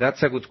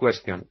 That's a good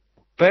question.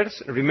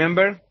 First,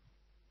 remember,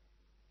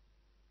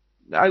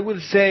 I will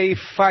say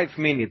 5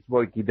 minutes,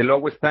 Boyki. The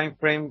lowest time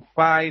frame,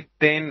 5,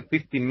 10,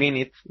 15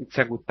 minutes. It's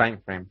a good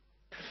time frame.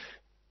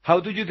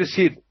 How do you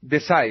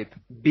decide?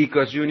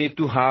 Because you need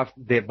to have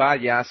the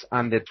bias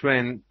and the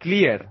trend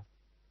clear.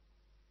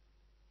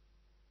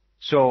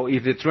 So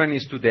if the trend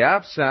is to the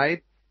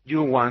upside,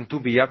 you want to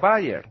be a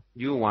buyer.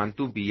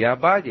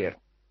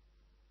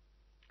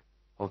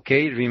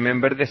 Okay,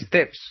 remember the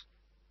steps.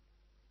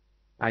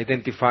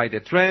 Identify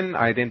the trend,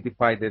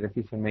 identify the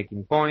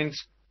decision-making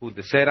points, put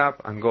the setup,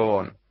 and go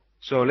on.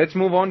 So let's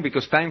move on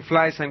because time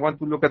flies. I want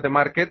to look at the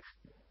market.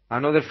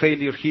 Another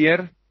failure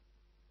here.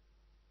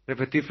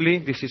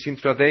 Repetitively, this is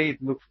intraday.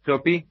 It looks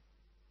choppy.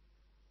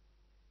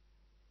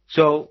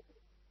 So,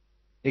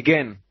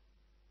 again,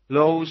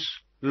 lows,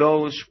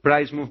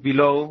 price move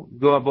below,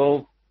 go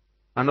above,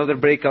 Another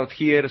breakout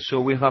here,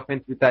 so we have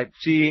entry type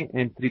C,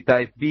 entry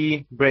type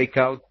B,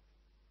 breakout.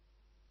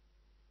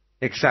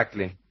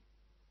 Exactly.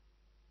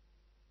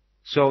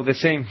 So the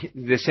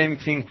same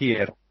thing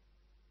here.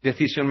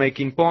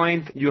 Decision-making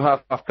point, you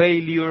have a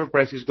failure,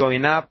 price is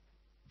going up,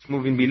 it's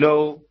moving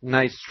below,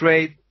 nice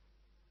trade.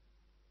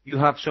 You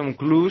have some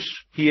clues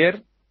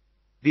here.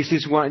 This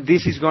is going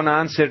to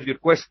answer your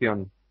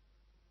question.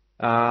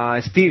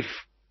 Steve,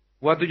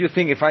 what do you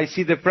think if I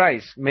see the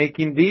price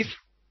making this,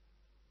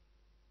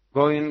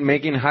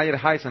 making higher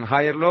highs and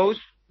higher lows,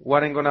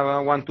 what I'm going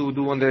to want to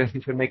do on the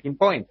decision-making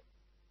point?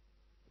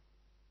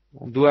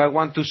 Do I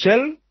want to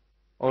sell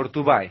or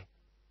to buy?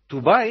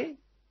 To buy?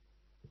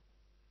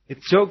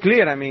 It's so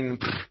clear. I mean,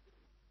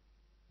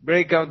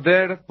 breakout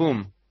there,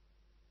 boom.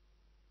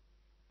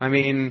 I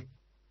mean,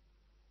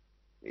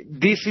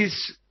 this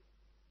is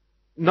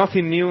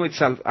nothing new.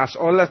 It's as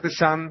old as the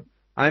sun.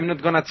 I'm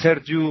not going to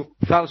charge you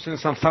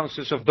thousands and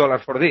thousands of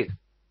dollars for this.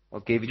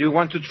 Okay, if you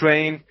want to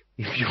train,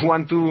 if you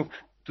want to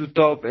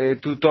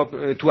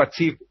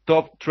achieve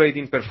top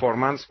trading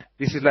performance,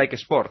 this is like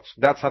sports.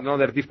 That's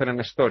another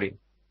different story.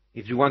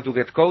 If you want to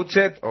get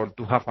coached or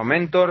to have a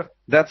mentor,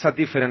 that's a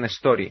different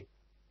story.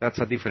 That's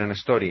a different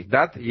story.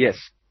 That, yes.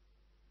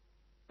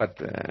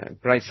 But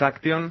price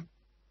action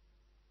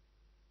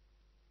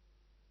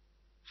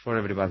for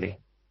everybody.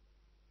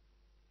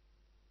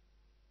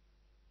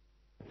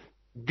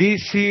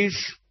 This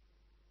is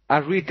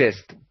a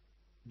retest.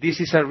 This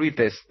is a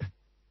retest.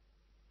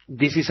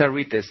 This is a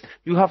retest.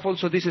 You have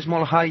also this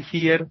small high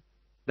here.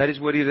 That is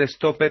where it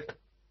stopped.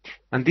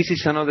 And this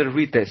is another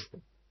retest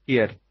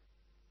here.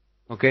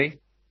 Okay?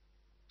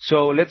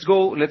 So let's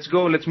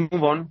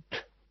move on.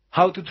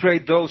 How to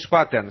trade those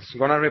patterns. I'm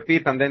going to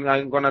repeat and then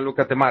I'm going to look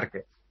at the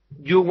market.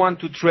 You want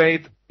to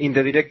trade in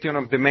the direction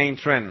of the main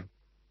trend.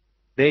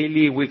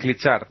 Daily, weekly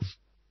charts.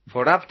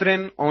 For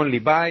uptrend, only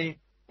buy.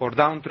 For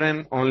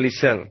downtrend, only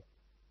sell.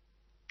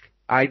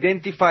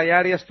 Identify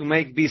areas to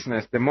make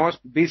business. The most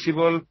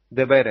visible,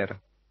 the better.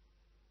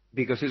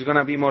 Because it's going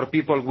to be more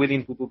people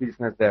willing to do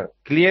business there.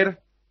 Clear?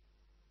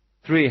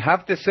 3.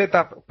 Have the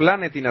setup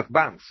planned in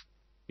advance.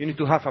 You need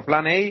to have a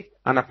plan A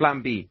and a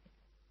plan B.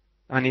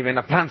 And even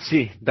a plan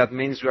C. That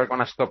means you are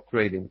going to stop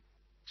trading.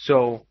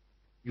 So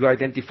you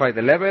identify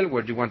the level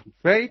where you want to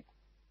trade.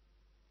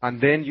 And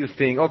then you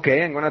think,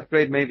 okay, I'm going to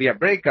trade maybe a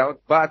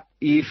breakout, but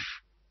if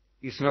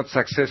it's not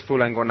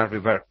successful, I'm going to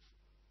reverse.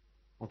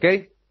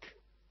 Okay?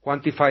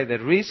 Quantify the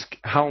risk,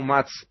 how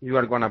much you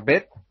are going to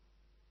bet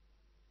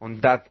on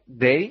that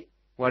day,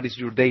 what is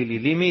your daily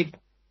limit,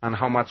 and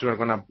how much you are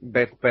going to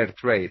bet per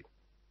trade.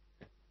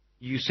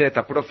 You set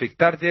a profit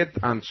target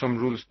and some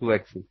rules to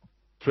exit.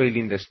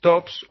 Trailing the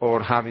stops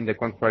or having the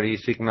contrary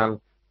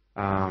signal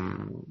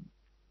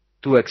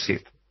to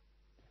exit.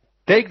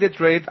 Take the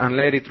trade and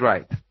let it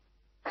ride.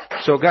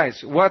 So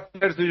guys, what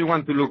else do you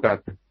want to look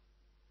at?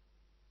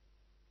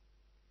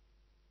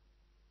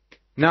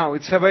 Now,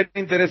 it's a very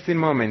interesting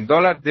moment.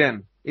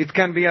 Dollar-yen, it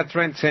can be a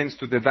trend change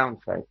to the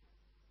downside.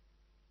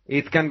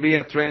 It can be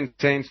a trend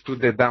change to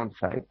the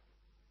downside.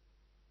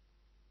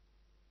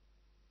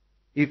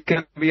 It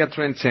can be a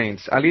trend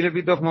change. A little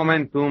bit of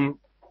momentum.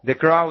 The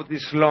crowd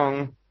is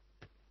long.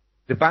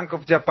 The Bank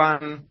of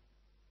Japan,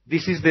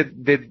 this is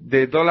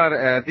the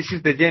dollar, this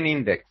is the yen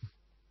index.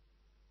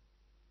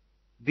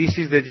 This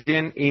is the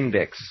yen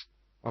index.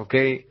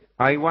 Okay?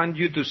 I want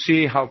you to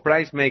see how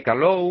price make a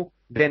low,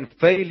 then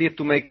failure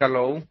to make a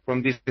low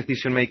from this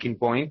decision-making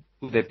point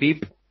to the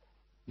PIP,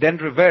 then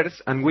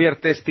reverse, and we are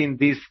testing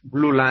this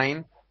blue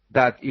line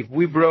that if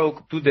we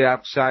broke to the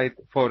upside,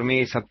 for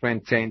me, it's a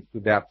trend change to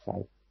the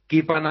upside.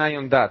 Keep an eye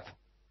on that.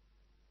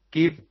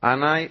 Keep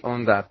an eye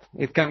on that.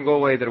 It can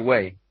go either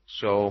way.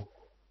 So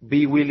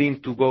be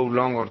willing to go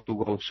long or to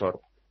go short.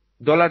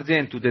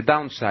 Dollar-yen to the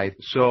downside.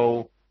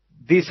 So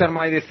these are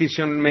my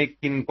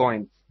decision-making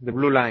points, the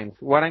blue lines.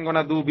 What I'm going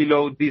to do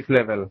below this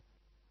level.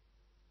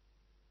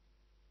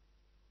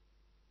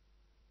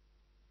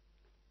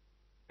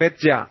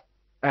 Petja,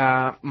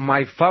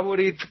 my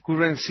favorite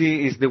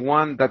currency is the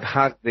one that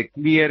has the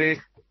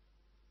clearest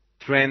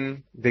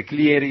trend, the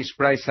clearest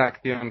price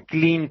action,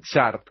 clean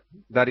chart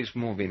that is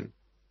moving.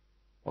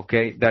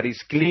 Okay, that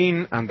is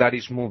clean and that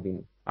is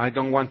moving. I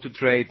don't want to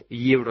trade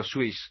Euro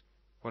Swiss,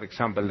 for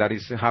example, that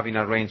is having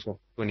a range of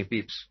 20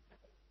 pips.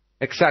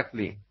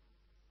 Exactly.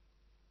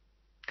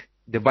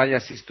 The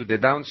bias is to the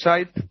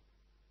downside.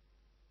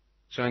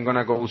 So I'm going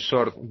to go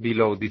short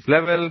below this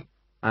level,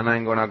 and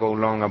I'm going to go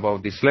long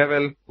above this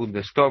level, put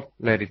the stop,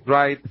 let it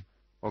ride.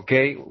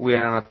 Okay, we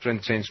are at a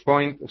trend change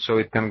point, so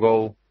it can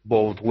go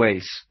both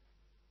ways.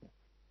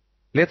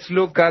 Let's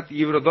look at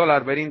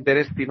euro-dollar, very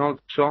interesting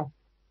also.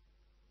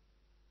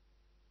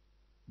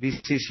 This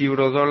is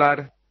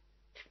euro-dollar.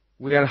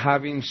 We are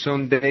having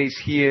some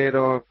days here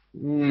of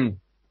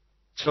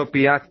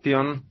choppy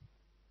action.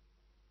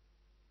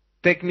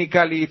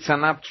 Technically, it's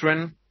an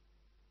uptrend.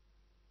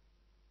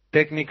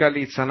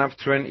 Technically, it's an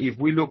uptrend. If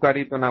we look at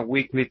it on a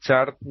weekly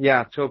chart,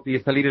 yeah, choppy,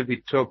 it's a little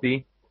bit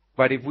choppy.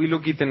 But if we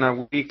look at it in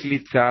a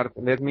weekly chart,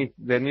 let me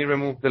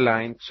remove the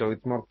line so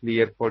it's more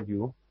clear for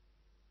you.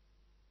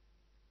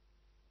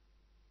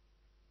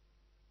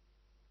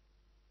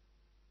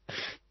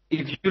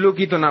 if you look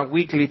it on a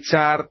weekly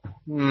chart,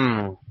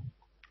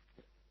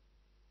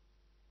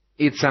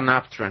 it's an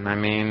uptrend. I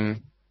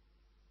mean,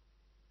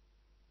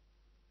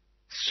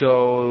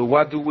 so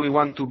what do we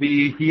want to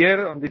be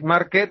here on this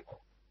market?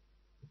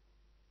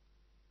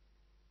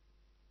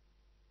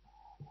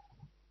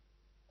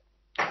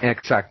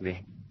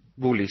 Exactly,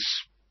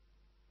 bullish.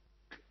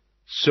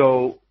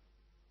 So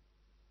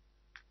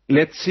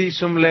let's see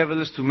some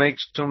levels to make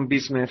some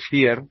business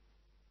here.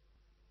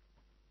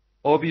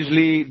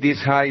 Obviously, this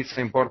high is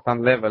an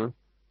important level.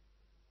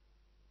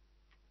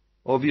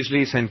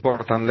 Obviously, it's an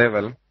important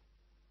level.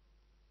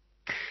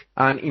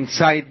 And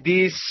inside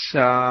this,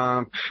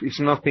 it's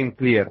nothing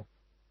clear.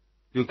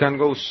 You can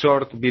go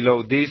short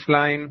below this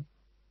line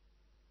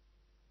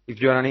if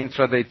you're an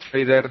intraday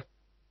trader,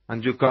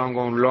 and you can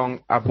go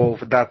long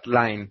above that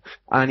line.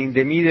 And in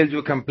the middle,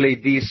 you can play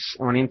this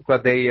on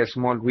intraday, a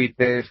small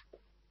retest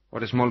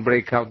or a small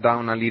breakout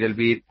down a little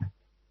bit.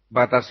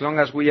 But as long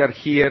as we are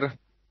here,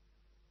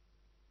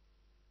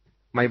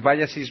 my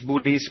bias is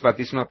bullish, but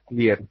it's not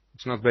clear.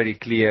 It's not very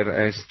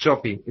clear. It's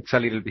choppy. It's a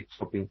little bit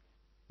choppy.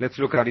 Let's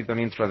look at it on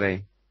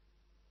intraday.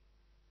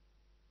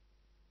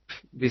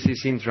 This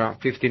is intra,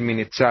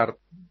 15-minute chart.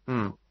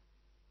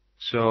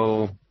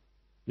 So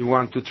you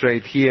want to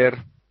trade here.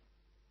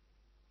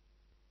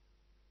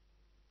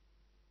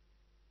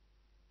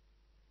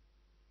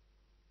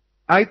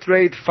 I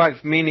trade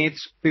 5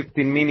 minutes,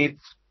 15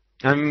 minutes.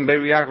 I'm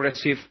very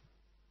aggressive.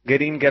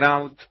 Get in, get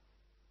out.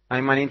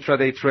 I'm an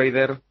intraday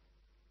trader.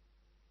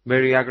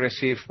 Very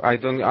aggressive.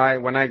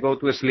 When I go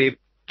to sleep,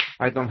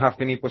 I don't have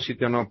any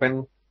position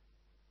open.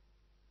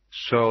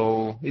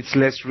 So it's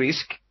less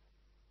risk,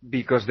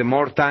 because the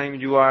more time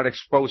you are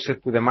exposed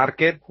to the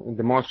market,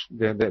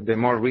 the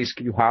more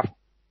risk you have.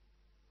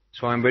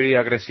 So I'm very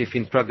aggressive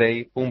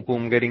intraday,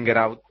 get in, get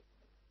out.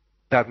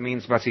 That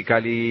means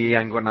basically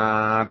I'm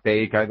gonna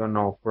take, I don't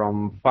know,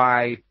 from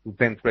 5 to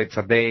 10 trades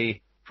a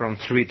day, from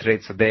 3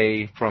 trades a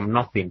day, from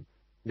nothing.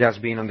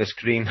 Just being on the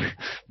screen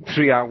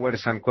 3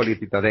 hours and call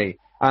it a day.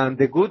 And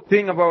the good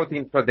thing about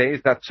intraday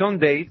is that some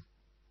days,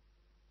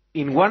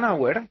 in 1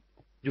 hour,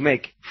 you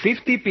make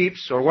 50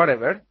 pips or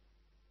whatever,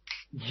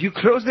 you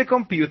close the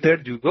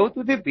computer, you go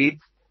to the beach,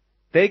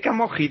 take a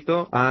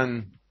mojito,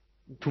 and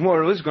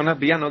tomorrow is gonna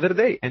be another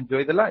day.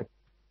 Enjoy the life.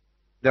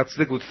 That's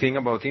the good thing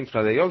about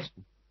intraday also.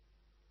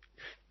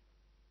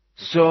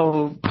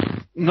 So,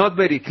 not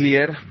very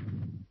clear.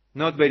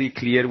 Not very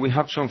clear. We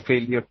have some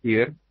failure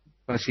here.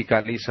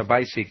 Basically, it's a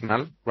buy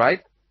signal,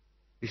 right?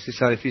 This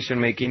is a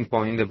decision-making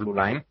point, the blue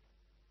line.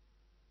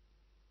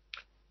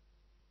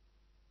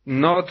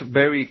 Not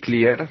very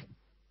clear,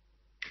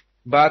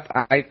 but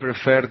I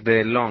prefer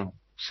the long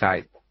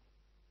side.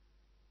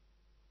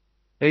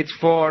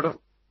 H4,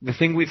 the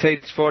thing with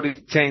H4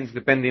 is changed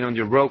depending on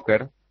your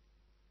broker.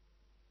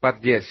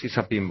 But yes, it's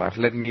a pin bar.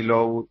 Let me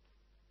load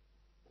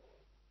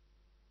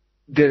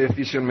the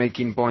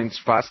decision-making points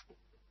fast.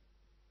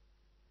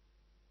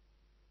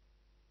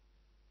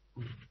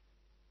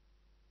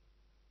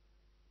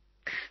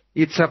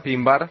 It's a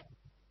pin bar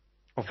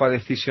of a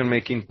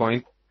decision-making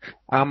point.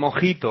 A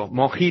mojito,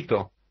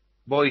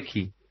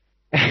 boyki.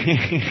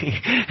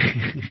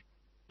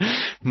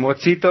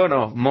 Mochito,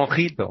 no,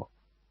 mojito.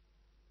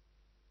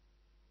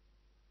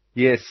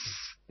 Yes,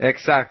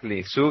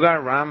 exactly.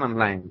 Sugar, rum, and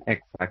lime.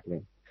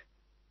 Exactly.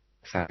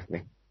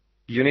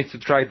 You need to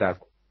try that.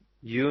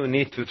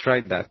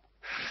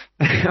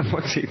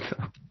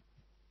 Mochito.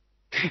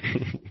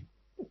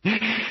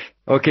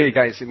 Okay,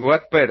 guys,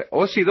 what pair?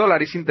 Aussie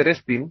dollar is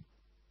interesting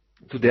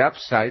to the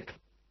upside.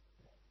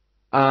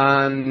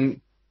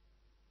 And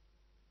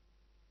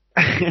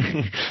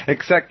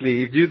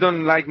exactly, if you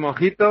don't like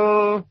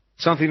mojito,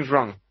 something's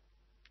wrong.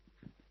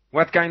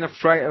 What kind of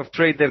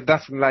trader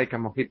doesn't like a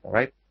mojito,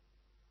 right?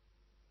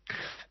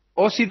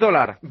 Aussie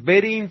dollar,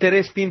 very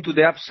interesting to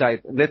the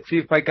upside. Let's see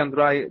if I can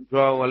draw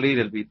a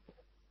little bit.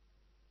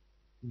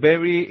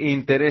 Very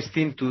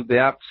interesting to the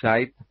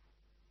upside.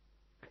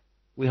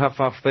 We have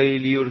a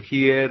failure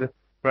here.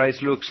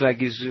 Price looks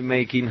like it's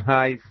making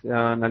highs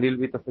and a little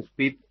bit of a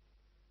speed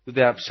to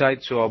the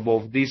upside. So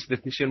above this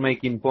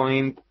decision-making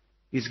point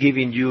is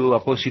giving you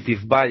a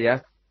positive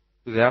bias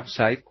to the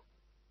upside.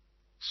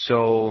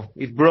 So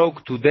it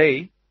broke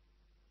today.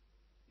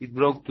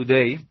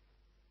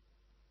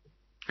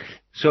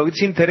 So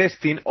it's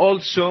interesting.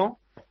 Also,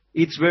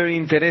 it's very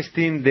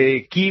interesting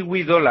the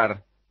Kiwi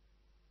dollar,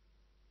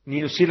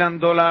 New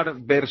Zealand dollar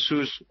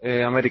versus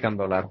American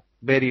dollar.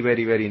 Very,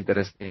 very, very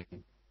interesting.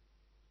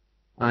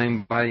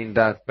 I'm buying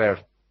that pair.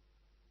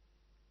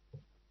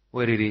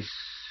 Where it is?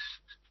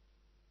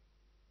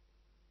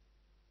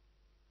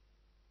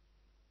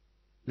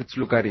 Let's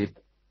look at it.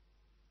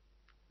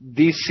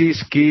 This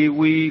is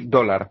Kiwi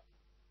dollar.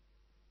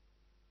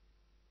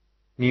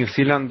 New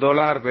Zealand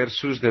dollar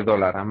versus the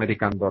dollar,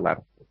 American dollar.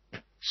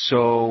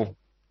 So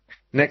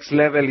next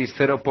level is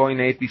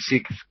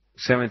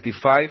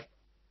 0.8675.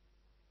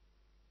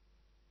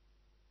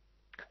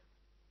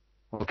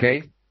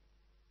 Okay.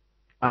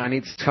 And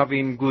it's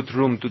having good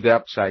room to the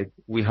upside.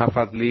 We have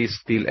at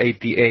least till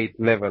 88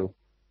 level.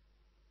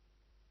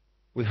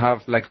 We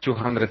have like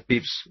 200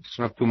 pips. It's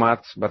not too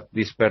much, but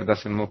this pair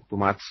doesn't move too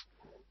much.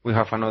 We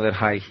have another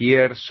high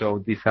here,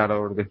 so these are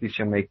our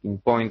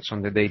decision-making points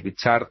on the daily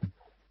chart.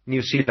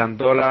 New Zealand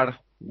dollar,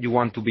 you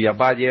want to be a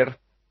buyer.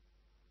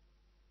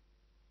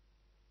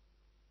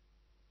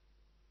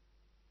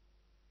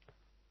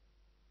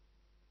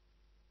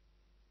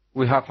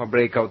 We have a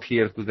breakout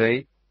here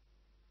today.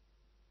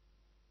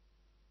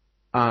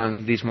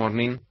 And this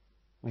morning,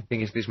 I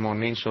think it's this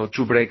morning, so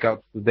 2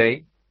 breakouts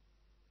today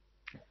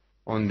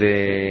on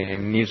the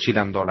New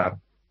Zealand dollar.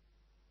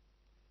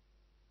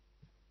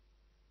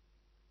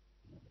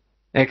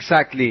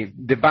 Exactly.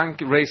 The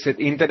bank raised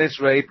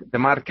interest rate. The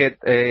market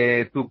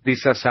took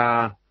this as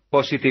a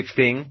positive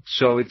thing,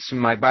 so it's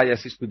my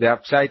bias is to the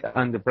upside,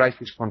 and the price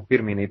is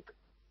confirming it.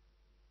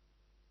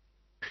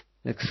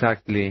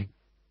 Exactly.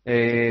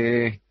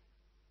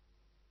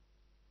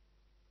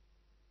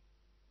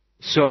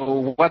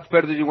 So what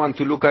pair do you want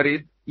to look at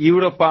it?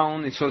 Euro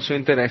pound is also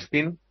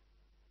interesting.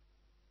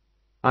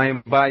 I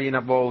am buying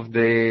above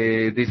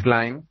this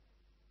line.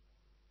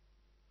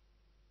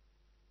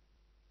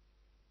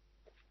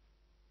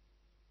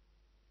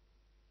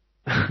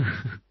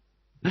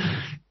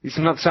 It's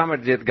not summer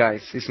yet,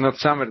 guys. It's not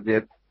summer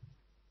yet.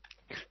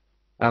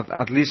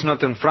 At least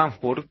not in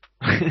Frankfurt.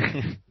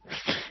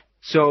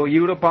 So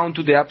euro pound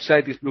to the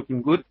upside is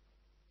looking good.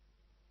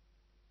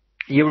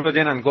 Euro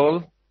yen and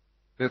gold.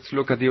 Let's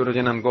look at euro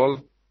yen and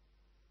gold.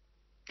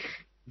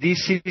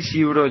 This is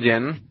euro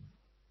yen.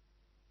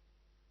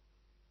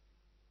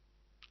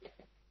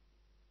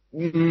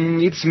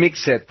 It's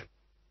mixed.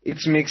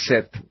 It's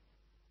mixed.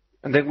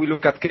 And then we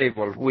look at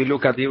cable. We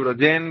look at euro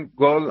yen,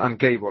 gold, and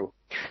cable.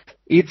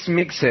 It's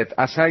mixed.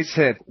 As I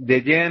said,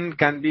 the yen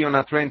can be on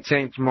a trend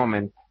change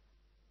moment.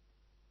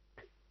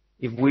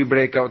 If we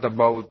break out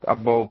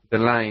above the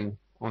line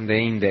on the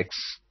index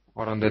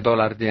or on the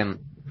dollar yen.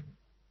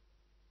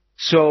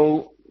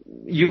 So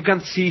you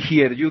can see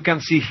here,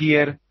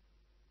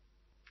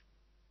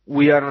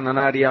 we are on an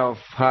area of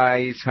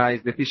highs,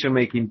 decision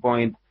making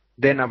point,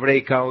 then a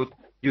breakout.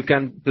 You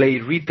can play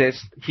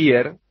retest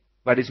here,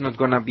 but it's not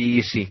gonna be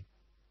easy.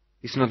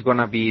 It's not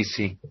gonna be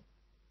easy.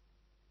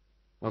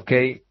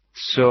 Okay?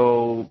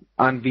 So,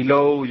 and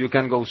below you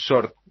can go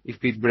short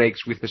if it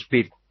breaks with the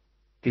speed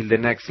till the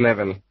next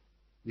level.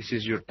 This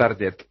is your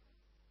target.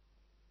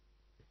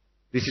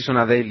 This is on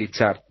a daily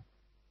chart.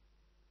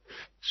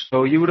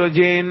 So euro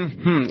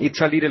yen, it's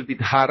a little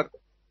bit hard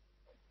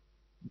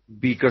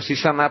because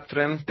it's an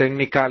uptrend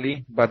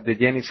technically, but the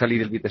yen is a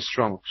little bit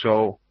strong.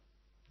 So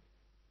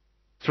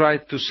try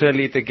to sell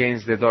it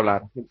against the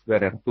dollar. It's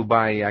better to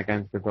buy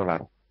against the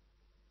dollar.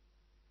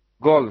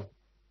 Gold.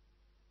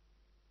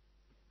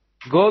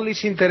 Gold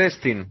is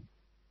interesting.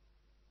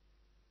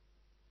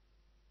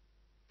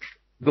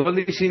 Gold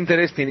is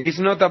interesting. It's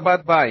not a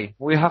bad buy.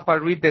 We have a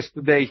retest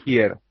today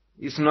here.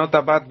 It's not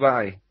a bad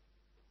buy.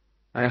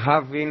 I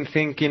have been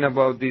thinking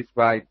about this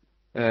buy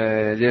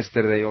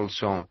yesterday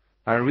also.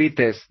 A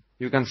retest,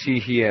 you can see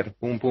here.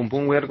 Boom, boom,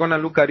 boom. We are going to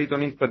look at it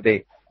on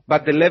intraday.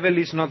 But the level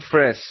is not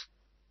fresh.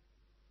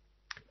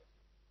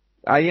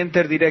 I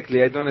enter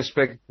directly. I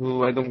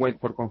don't wait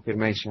for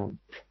confirmation.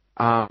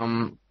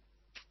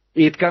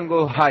 It can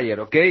go higher,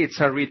 okay? It's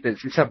a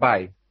retest. It's a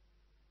buy.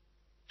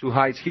 2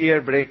 highs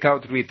here,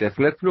 breakout, retest.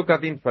 Let's look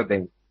at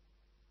intraday.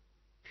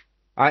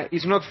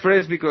 It's not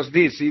fresh because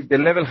the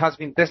level has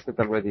been tested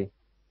already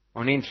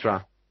on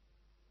intra.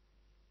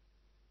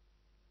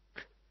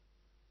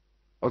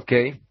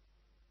 Okay.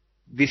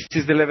 This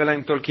is the level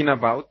I'm talking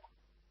about.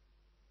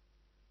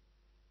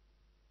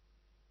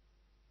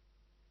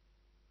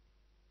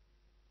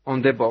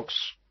 On the box,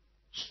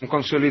 some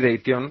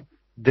consolidation.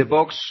 The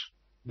box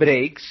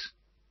breaks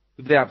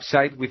to the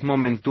upside with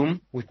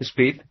momentum, with the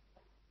speed,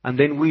 and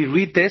then we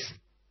retest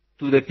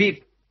to the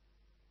peak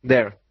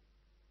there.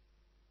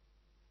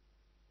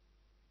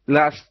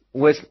 Last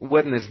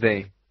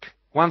Wednesday,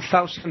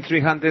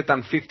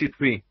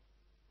 1,353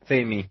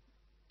 CME.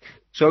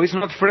 So it's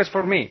not fresh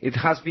for me. It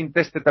has been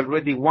tested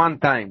already one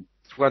time.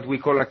 It's what we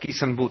call a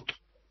kiss and boot.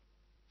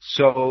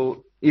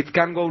 So it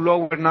can go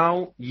lower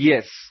now,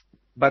 yes.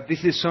 But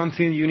this is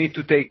something you need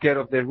to take care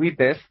of the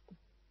retest.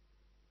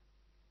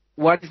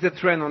 What is the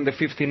trend on the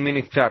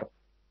 15-minute chart?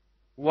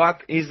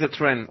 What is the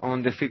trend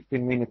on the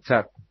 15-minute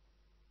chart?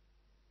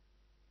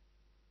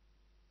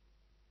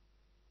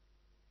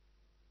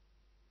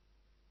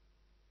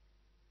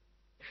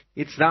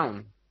 It's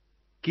down.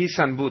 Kiss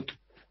and boot.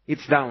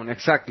 It's down,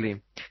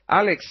 exactly.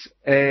 Alex,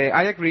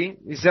 I agree.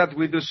 Is that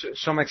we do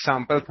some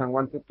examples and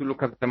wanted to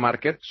look at the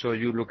market, so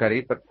you look at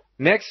it. But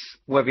next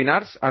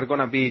webinars are going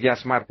to be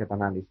just market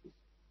analysis.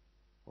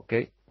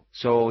 Okay?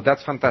 So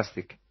that's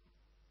fantastic.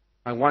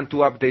 I want to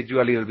update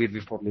you a little bit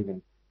before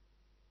leaving.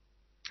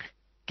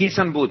 Kiss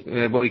and boot,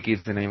 Boyk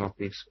is the name of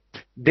this.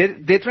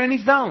 The trend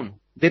is down.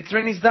 The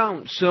trend is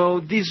down. So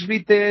this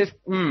retest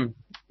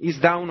is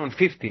down on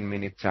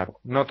 15-minute chart,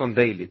 not on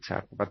daily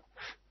chart. But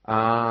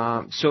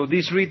so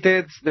this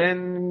retest,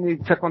 then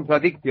it's a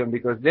contradiction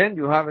because then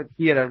you have it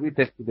here a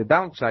retest to the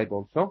downside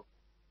also.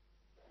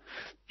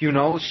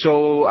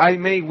 So I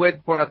may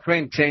wait for a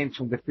trend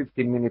change on the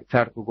 15-minute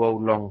chart to go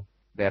long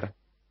there.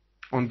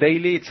 On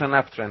daily, it's an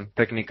uptrend,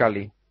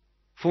 technically.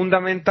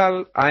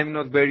 Fundamental, I'm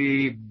not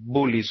very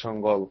bullish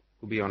on gold,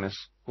 to be honest,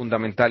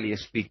 fundamentally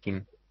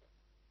speaking.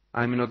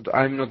 I'm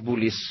not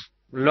bullish.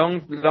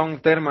 Long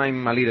term,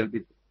 I'm a little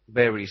bit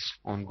bearish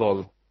on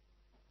gold.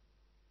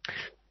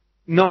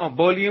 No,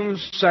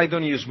 volumes, I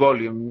don't use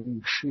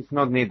volume. It's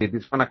not needed.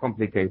 It's gonna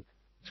complicate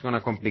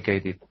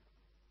it.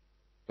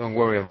 Don't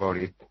worry about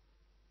it.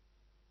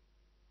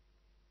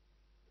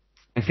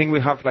 I think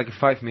we have like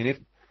 5 minutes.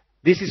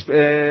 This is,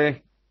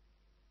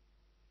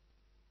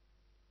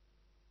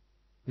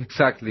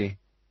 exactly.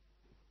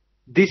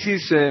 This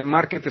is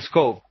Market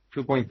Scope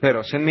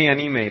 2.0. Send me an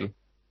email.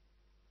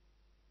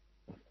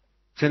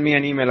 Send me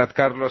an email at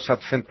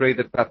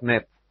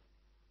carlos@centrader.net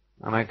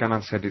and I can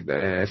answer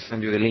it,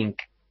 send you the link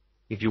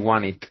if you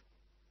want it.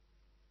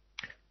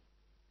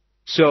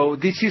 So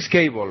this is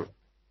cable.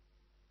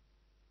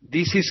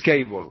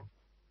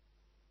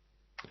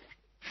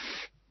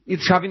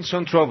 It's having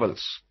some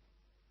troubles.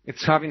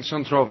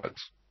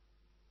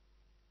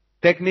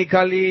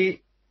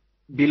 Technically,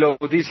 below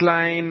this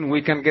line,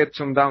 we can get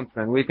some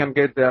downtrend. We can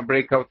get a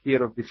breakout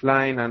here of this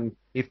line, and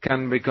it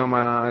can become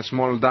a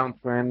small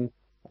downtrend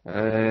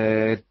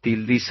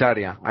till this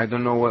area. I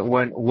don't know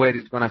where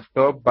it's gonna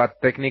stop, but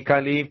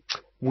technically,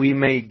 we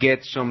may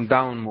get some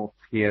down move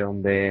here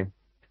on the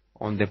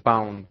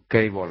pound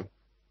cable,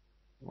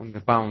 on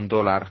the pound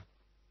dollar.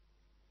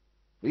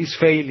 It's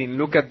failing.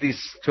 Look at this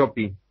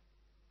choppy.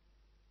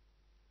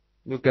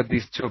 Look at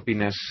this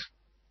choppiness.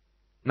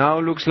 Now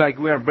looks like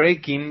we are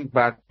breaking,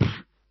 but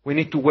we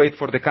need to wait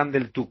for the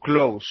candle to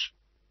close.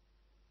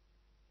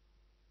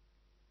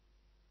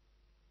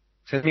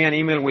 Send me an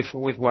email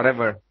with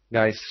whatever,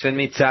 guys. Send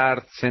me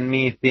charts, send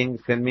me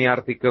things, send me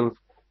articles,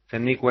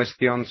 send me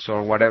questions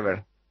or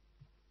whatever.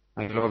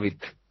 I love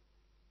it.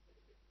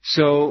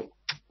 So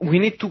we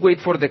need to wait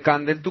for the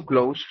candle to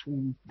close.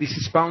 This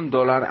is pound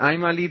dollar.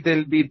 I'm a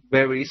little bit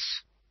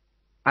bearish.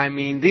 I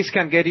mean, this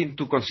can get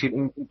into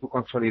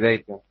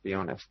consolidation, to be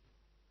honest.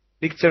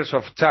 Pictures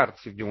of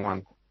charts if you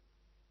want.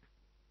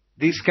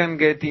 This can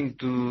get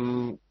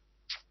into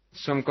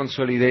some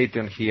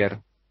consolidation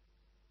here,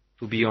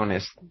 to be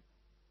honest.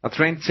 A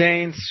trend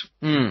change,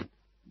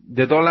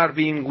 the dollar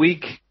being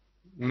weak,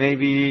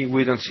 maybe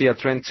we don't see a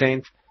trend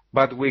change,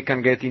 but we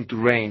can get into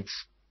range,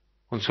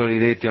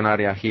 consolidation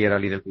area here a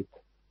little bit.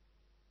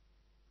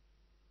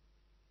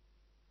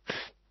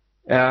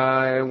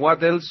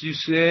 What else you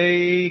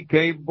say?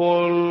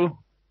 Cable.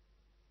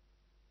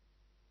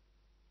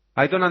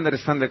 I don't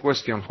understand the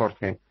question,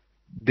 Jorge.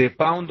 The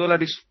pound dollar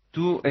is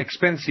too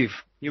expensive.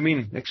 You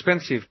mean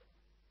expensive?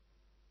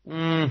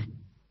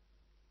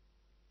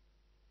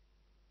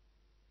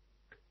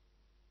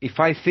 If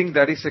I think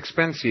that is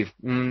expensive,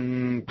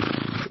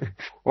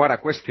 what a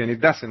question. It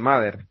doesn't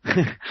matter.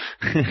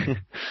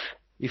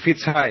 If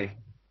it's high.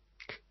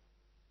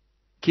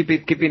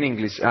 Keep in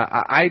English.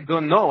 I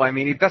don't know. I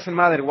mean, it doesn't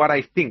matter what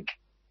I think,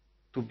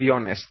 to be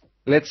honest.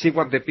 Let's see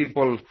what the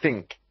people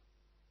think.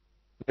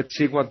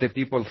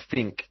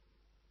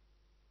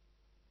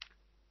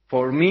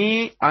 For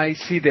me, I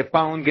see the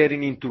pound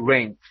getting into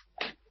range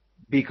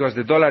because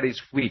the dollar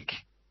is weak.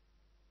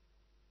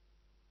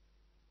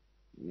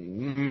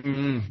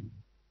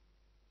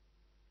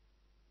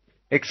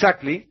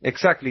 Exactly.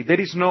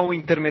 There is no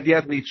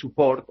intermediate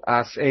support,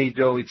 as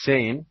Joe is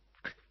saying.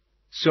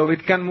 So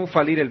it can move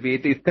a little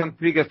bit. It can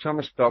trigger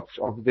some stops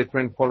of the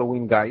trend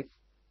following guys.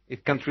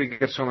 It can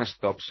trigger some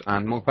stops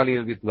and move a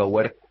little bit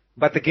lower.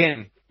 But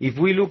again, if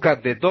we look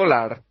at the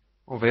dollar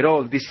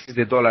overall, this is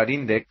the dollar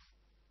index.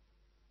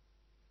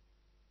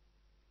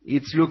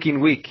 It's looking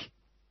weak.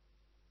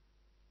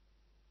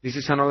 This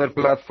is another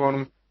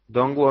platform.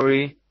 Don't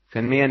worry.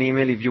 Send me an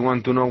email if you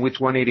want to know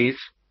which one it is.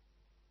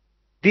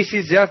 This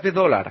is just the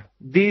dollar.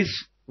 This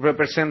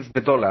represents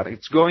the dollar.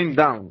 It's going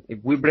down.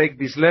 If we break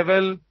this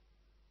level,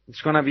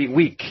 it's going to be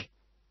weak.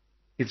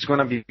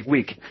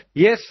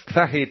 Yes,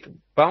 Zahid,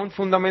 pound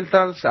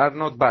fundamentals are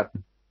not bad.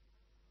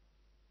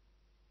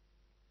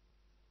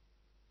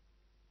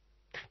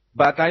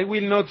 But I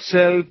will not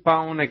sell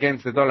pound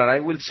against the dollar. I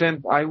will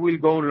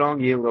go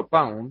long euro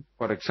pound,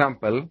 for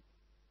example.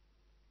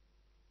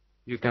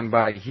 You can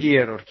buy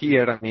here or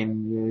here. I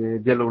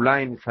mean, yellow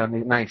line is a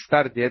nice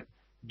target.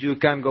 You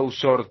can go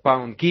short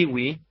pound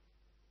kiwi.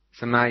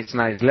 It's a nice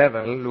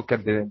level. Look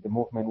at the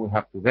movement we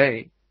have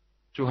today.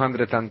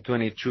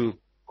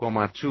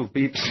 222.2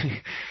 pips.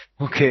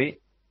 Okay.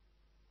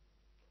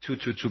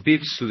 222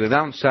 pips to the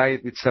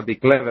downside. It's a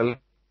big level.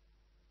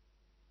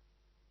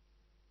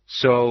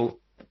 So,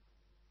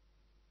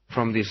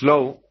 from this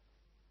low,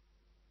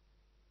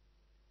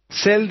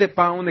 sell the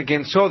pound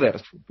against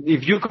others.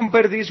 If you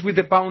compare this with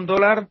the pound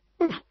dollar,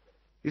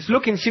 it's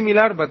looking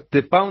similar, but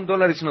the pound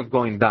dollar is not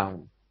going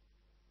down.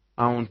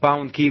 On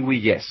pound kiwi,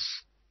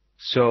 yes.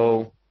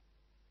 So,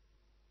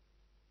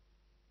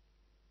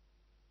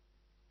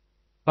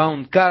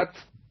 pound cat,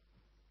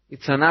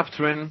 it's an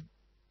uptrend.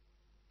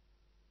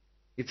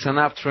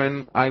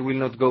 I will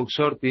not go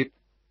short it.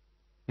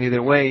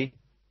 Either way,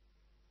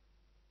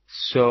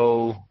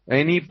 So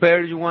any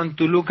pair you want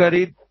to look at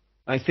it?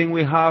 I think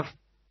we have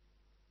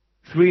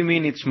 3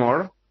 minutes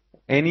more.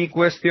 Any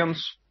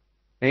questions?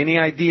 Any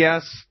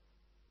ideas?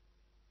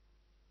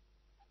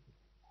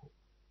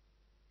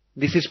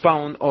 This is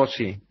pound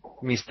Aussie,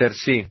 Mr.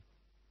 C.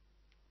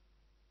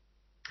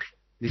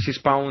 This is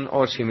pound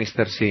Aussie,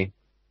 Mr. C.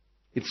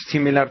 It's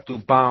similar to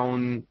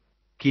pound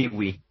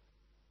Kiwi,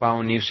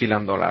 pound New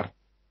Zealand dollar.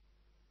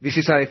 This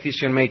is a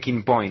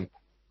decision-making point,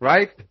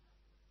 right?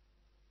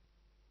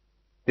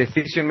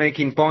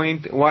 Decision-making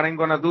point, what I'm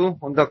gonna do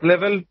on that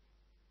level?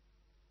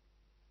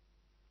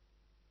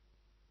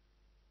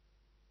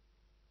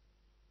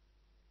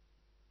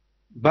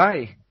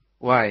 Buy.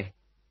 Why?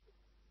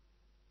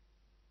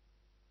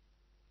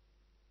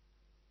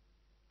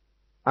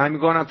 I'm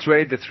gonna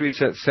trade the 3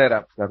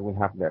 setups that we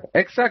have there.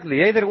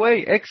 Exactly, either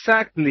way,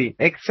 exactly.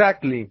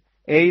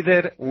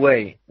 Either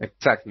way,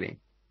 exactly.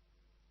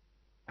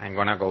 I'm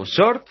gonna go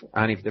short,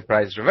 and if the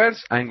price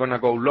reverses, I'm gonna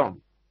go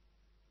long.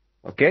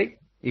 Okay?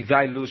 If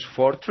I lose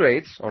 4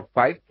 trades or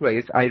 5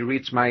 trades, I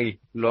reach my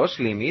loss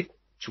limit,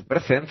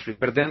 2%,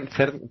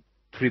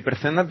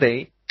 3% a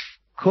day.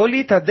 Call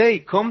it a day.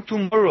 Come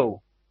tomorrow.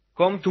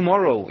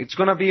 It's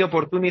gonna be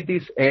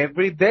opportunities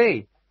every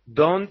day.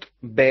 Don't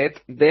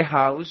bet the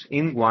house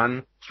in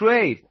one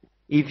trade.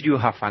 If you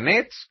have an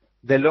edge,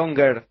 the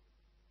longer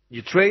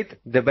you trade,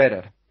 the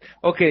better.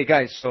 Okay,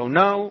 guys, so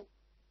now,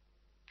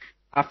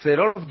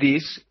 after all of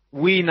this,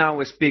 we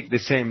now speak the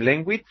same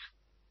language.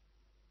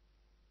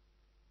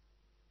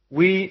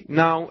 We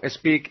now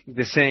speak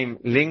the same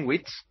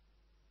language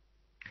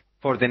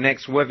for the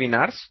next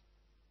webinars.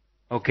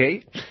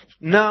 Okay?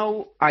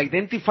 Now,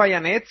 identify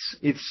an edge.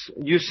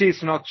 You see,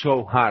 it's not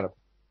so hard.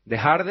 The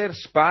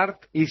hardest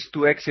part is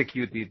to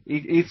execute it.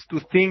 It's to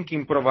think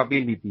in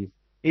probabilities.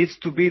 It's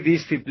to be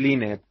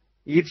disciplined.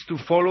 It's to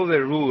follow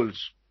the rules.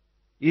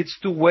 It's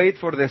to wait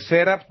for the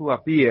setup to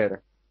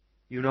appear.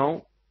 You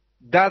know,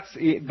 that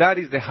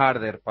is the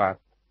harder part.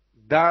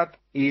 That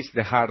is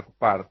the hard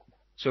part.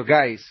 So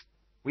guys,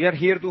 we are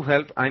here to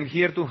help. I'm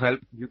here to help.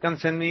 You can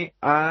send me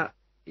an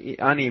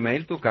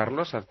email to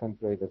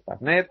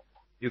carlos@centroader.net.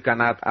 You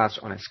can add us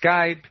on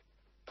Skype.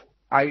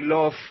 I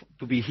love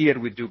to be here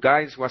with you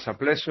guys. It was a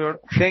pleasure.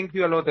 Thank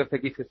you a lot,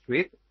 FX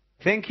Street.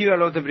 Thank you a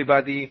lot,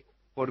 everybody,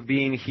 for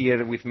being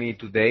here with me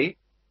today.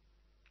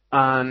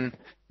 And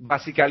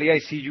basically, I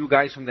see you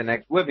guys on the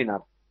next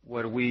webinar,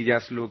 where we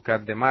just look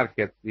at the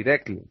market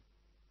directly.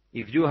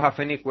 If you have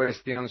any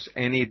questions,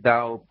 any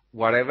doubt,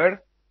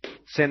 whatever,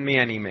 send me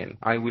an email.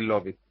 I will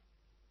love it.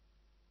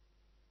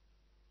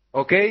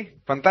 Okay,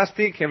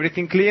 fantastic.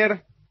 Everything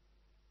clear?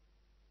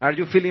 Are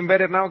you feeling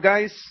better now,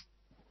 guys?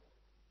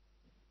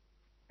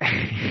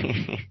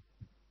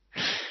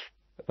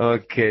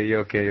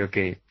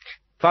 Okay.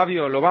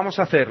 Fabio, lo vamos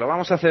a hacer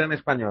en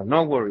español.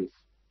 No worries.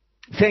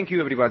 Thank you,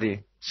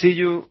 everybody. See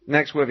you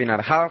next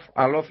webinar. Have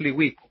a lovely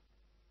week.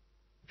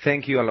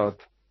 Thank you a lot.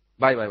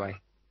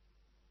 Bye.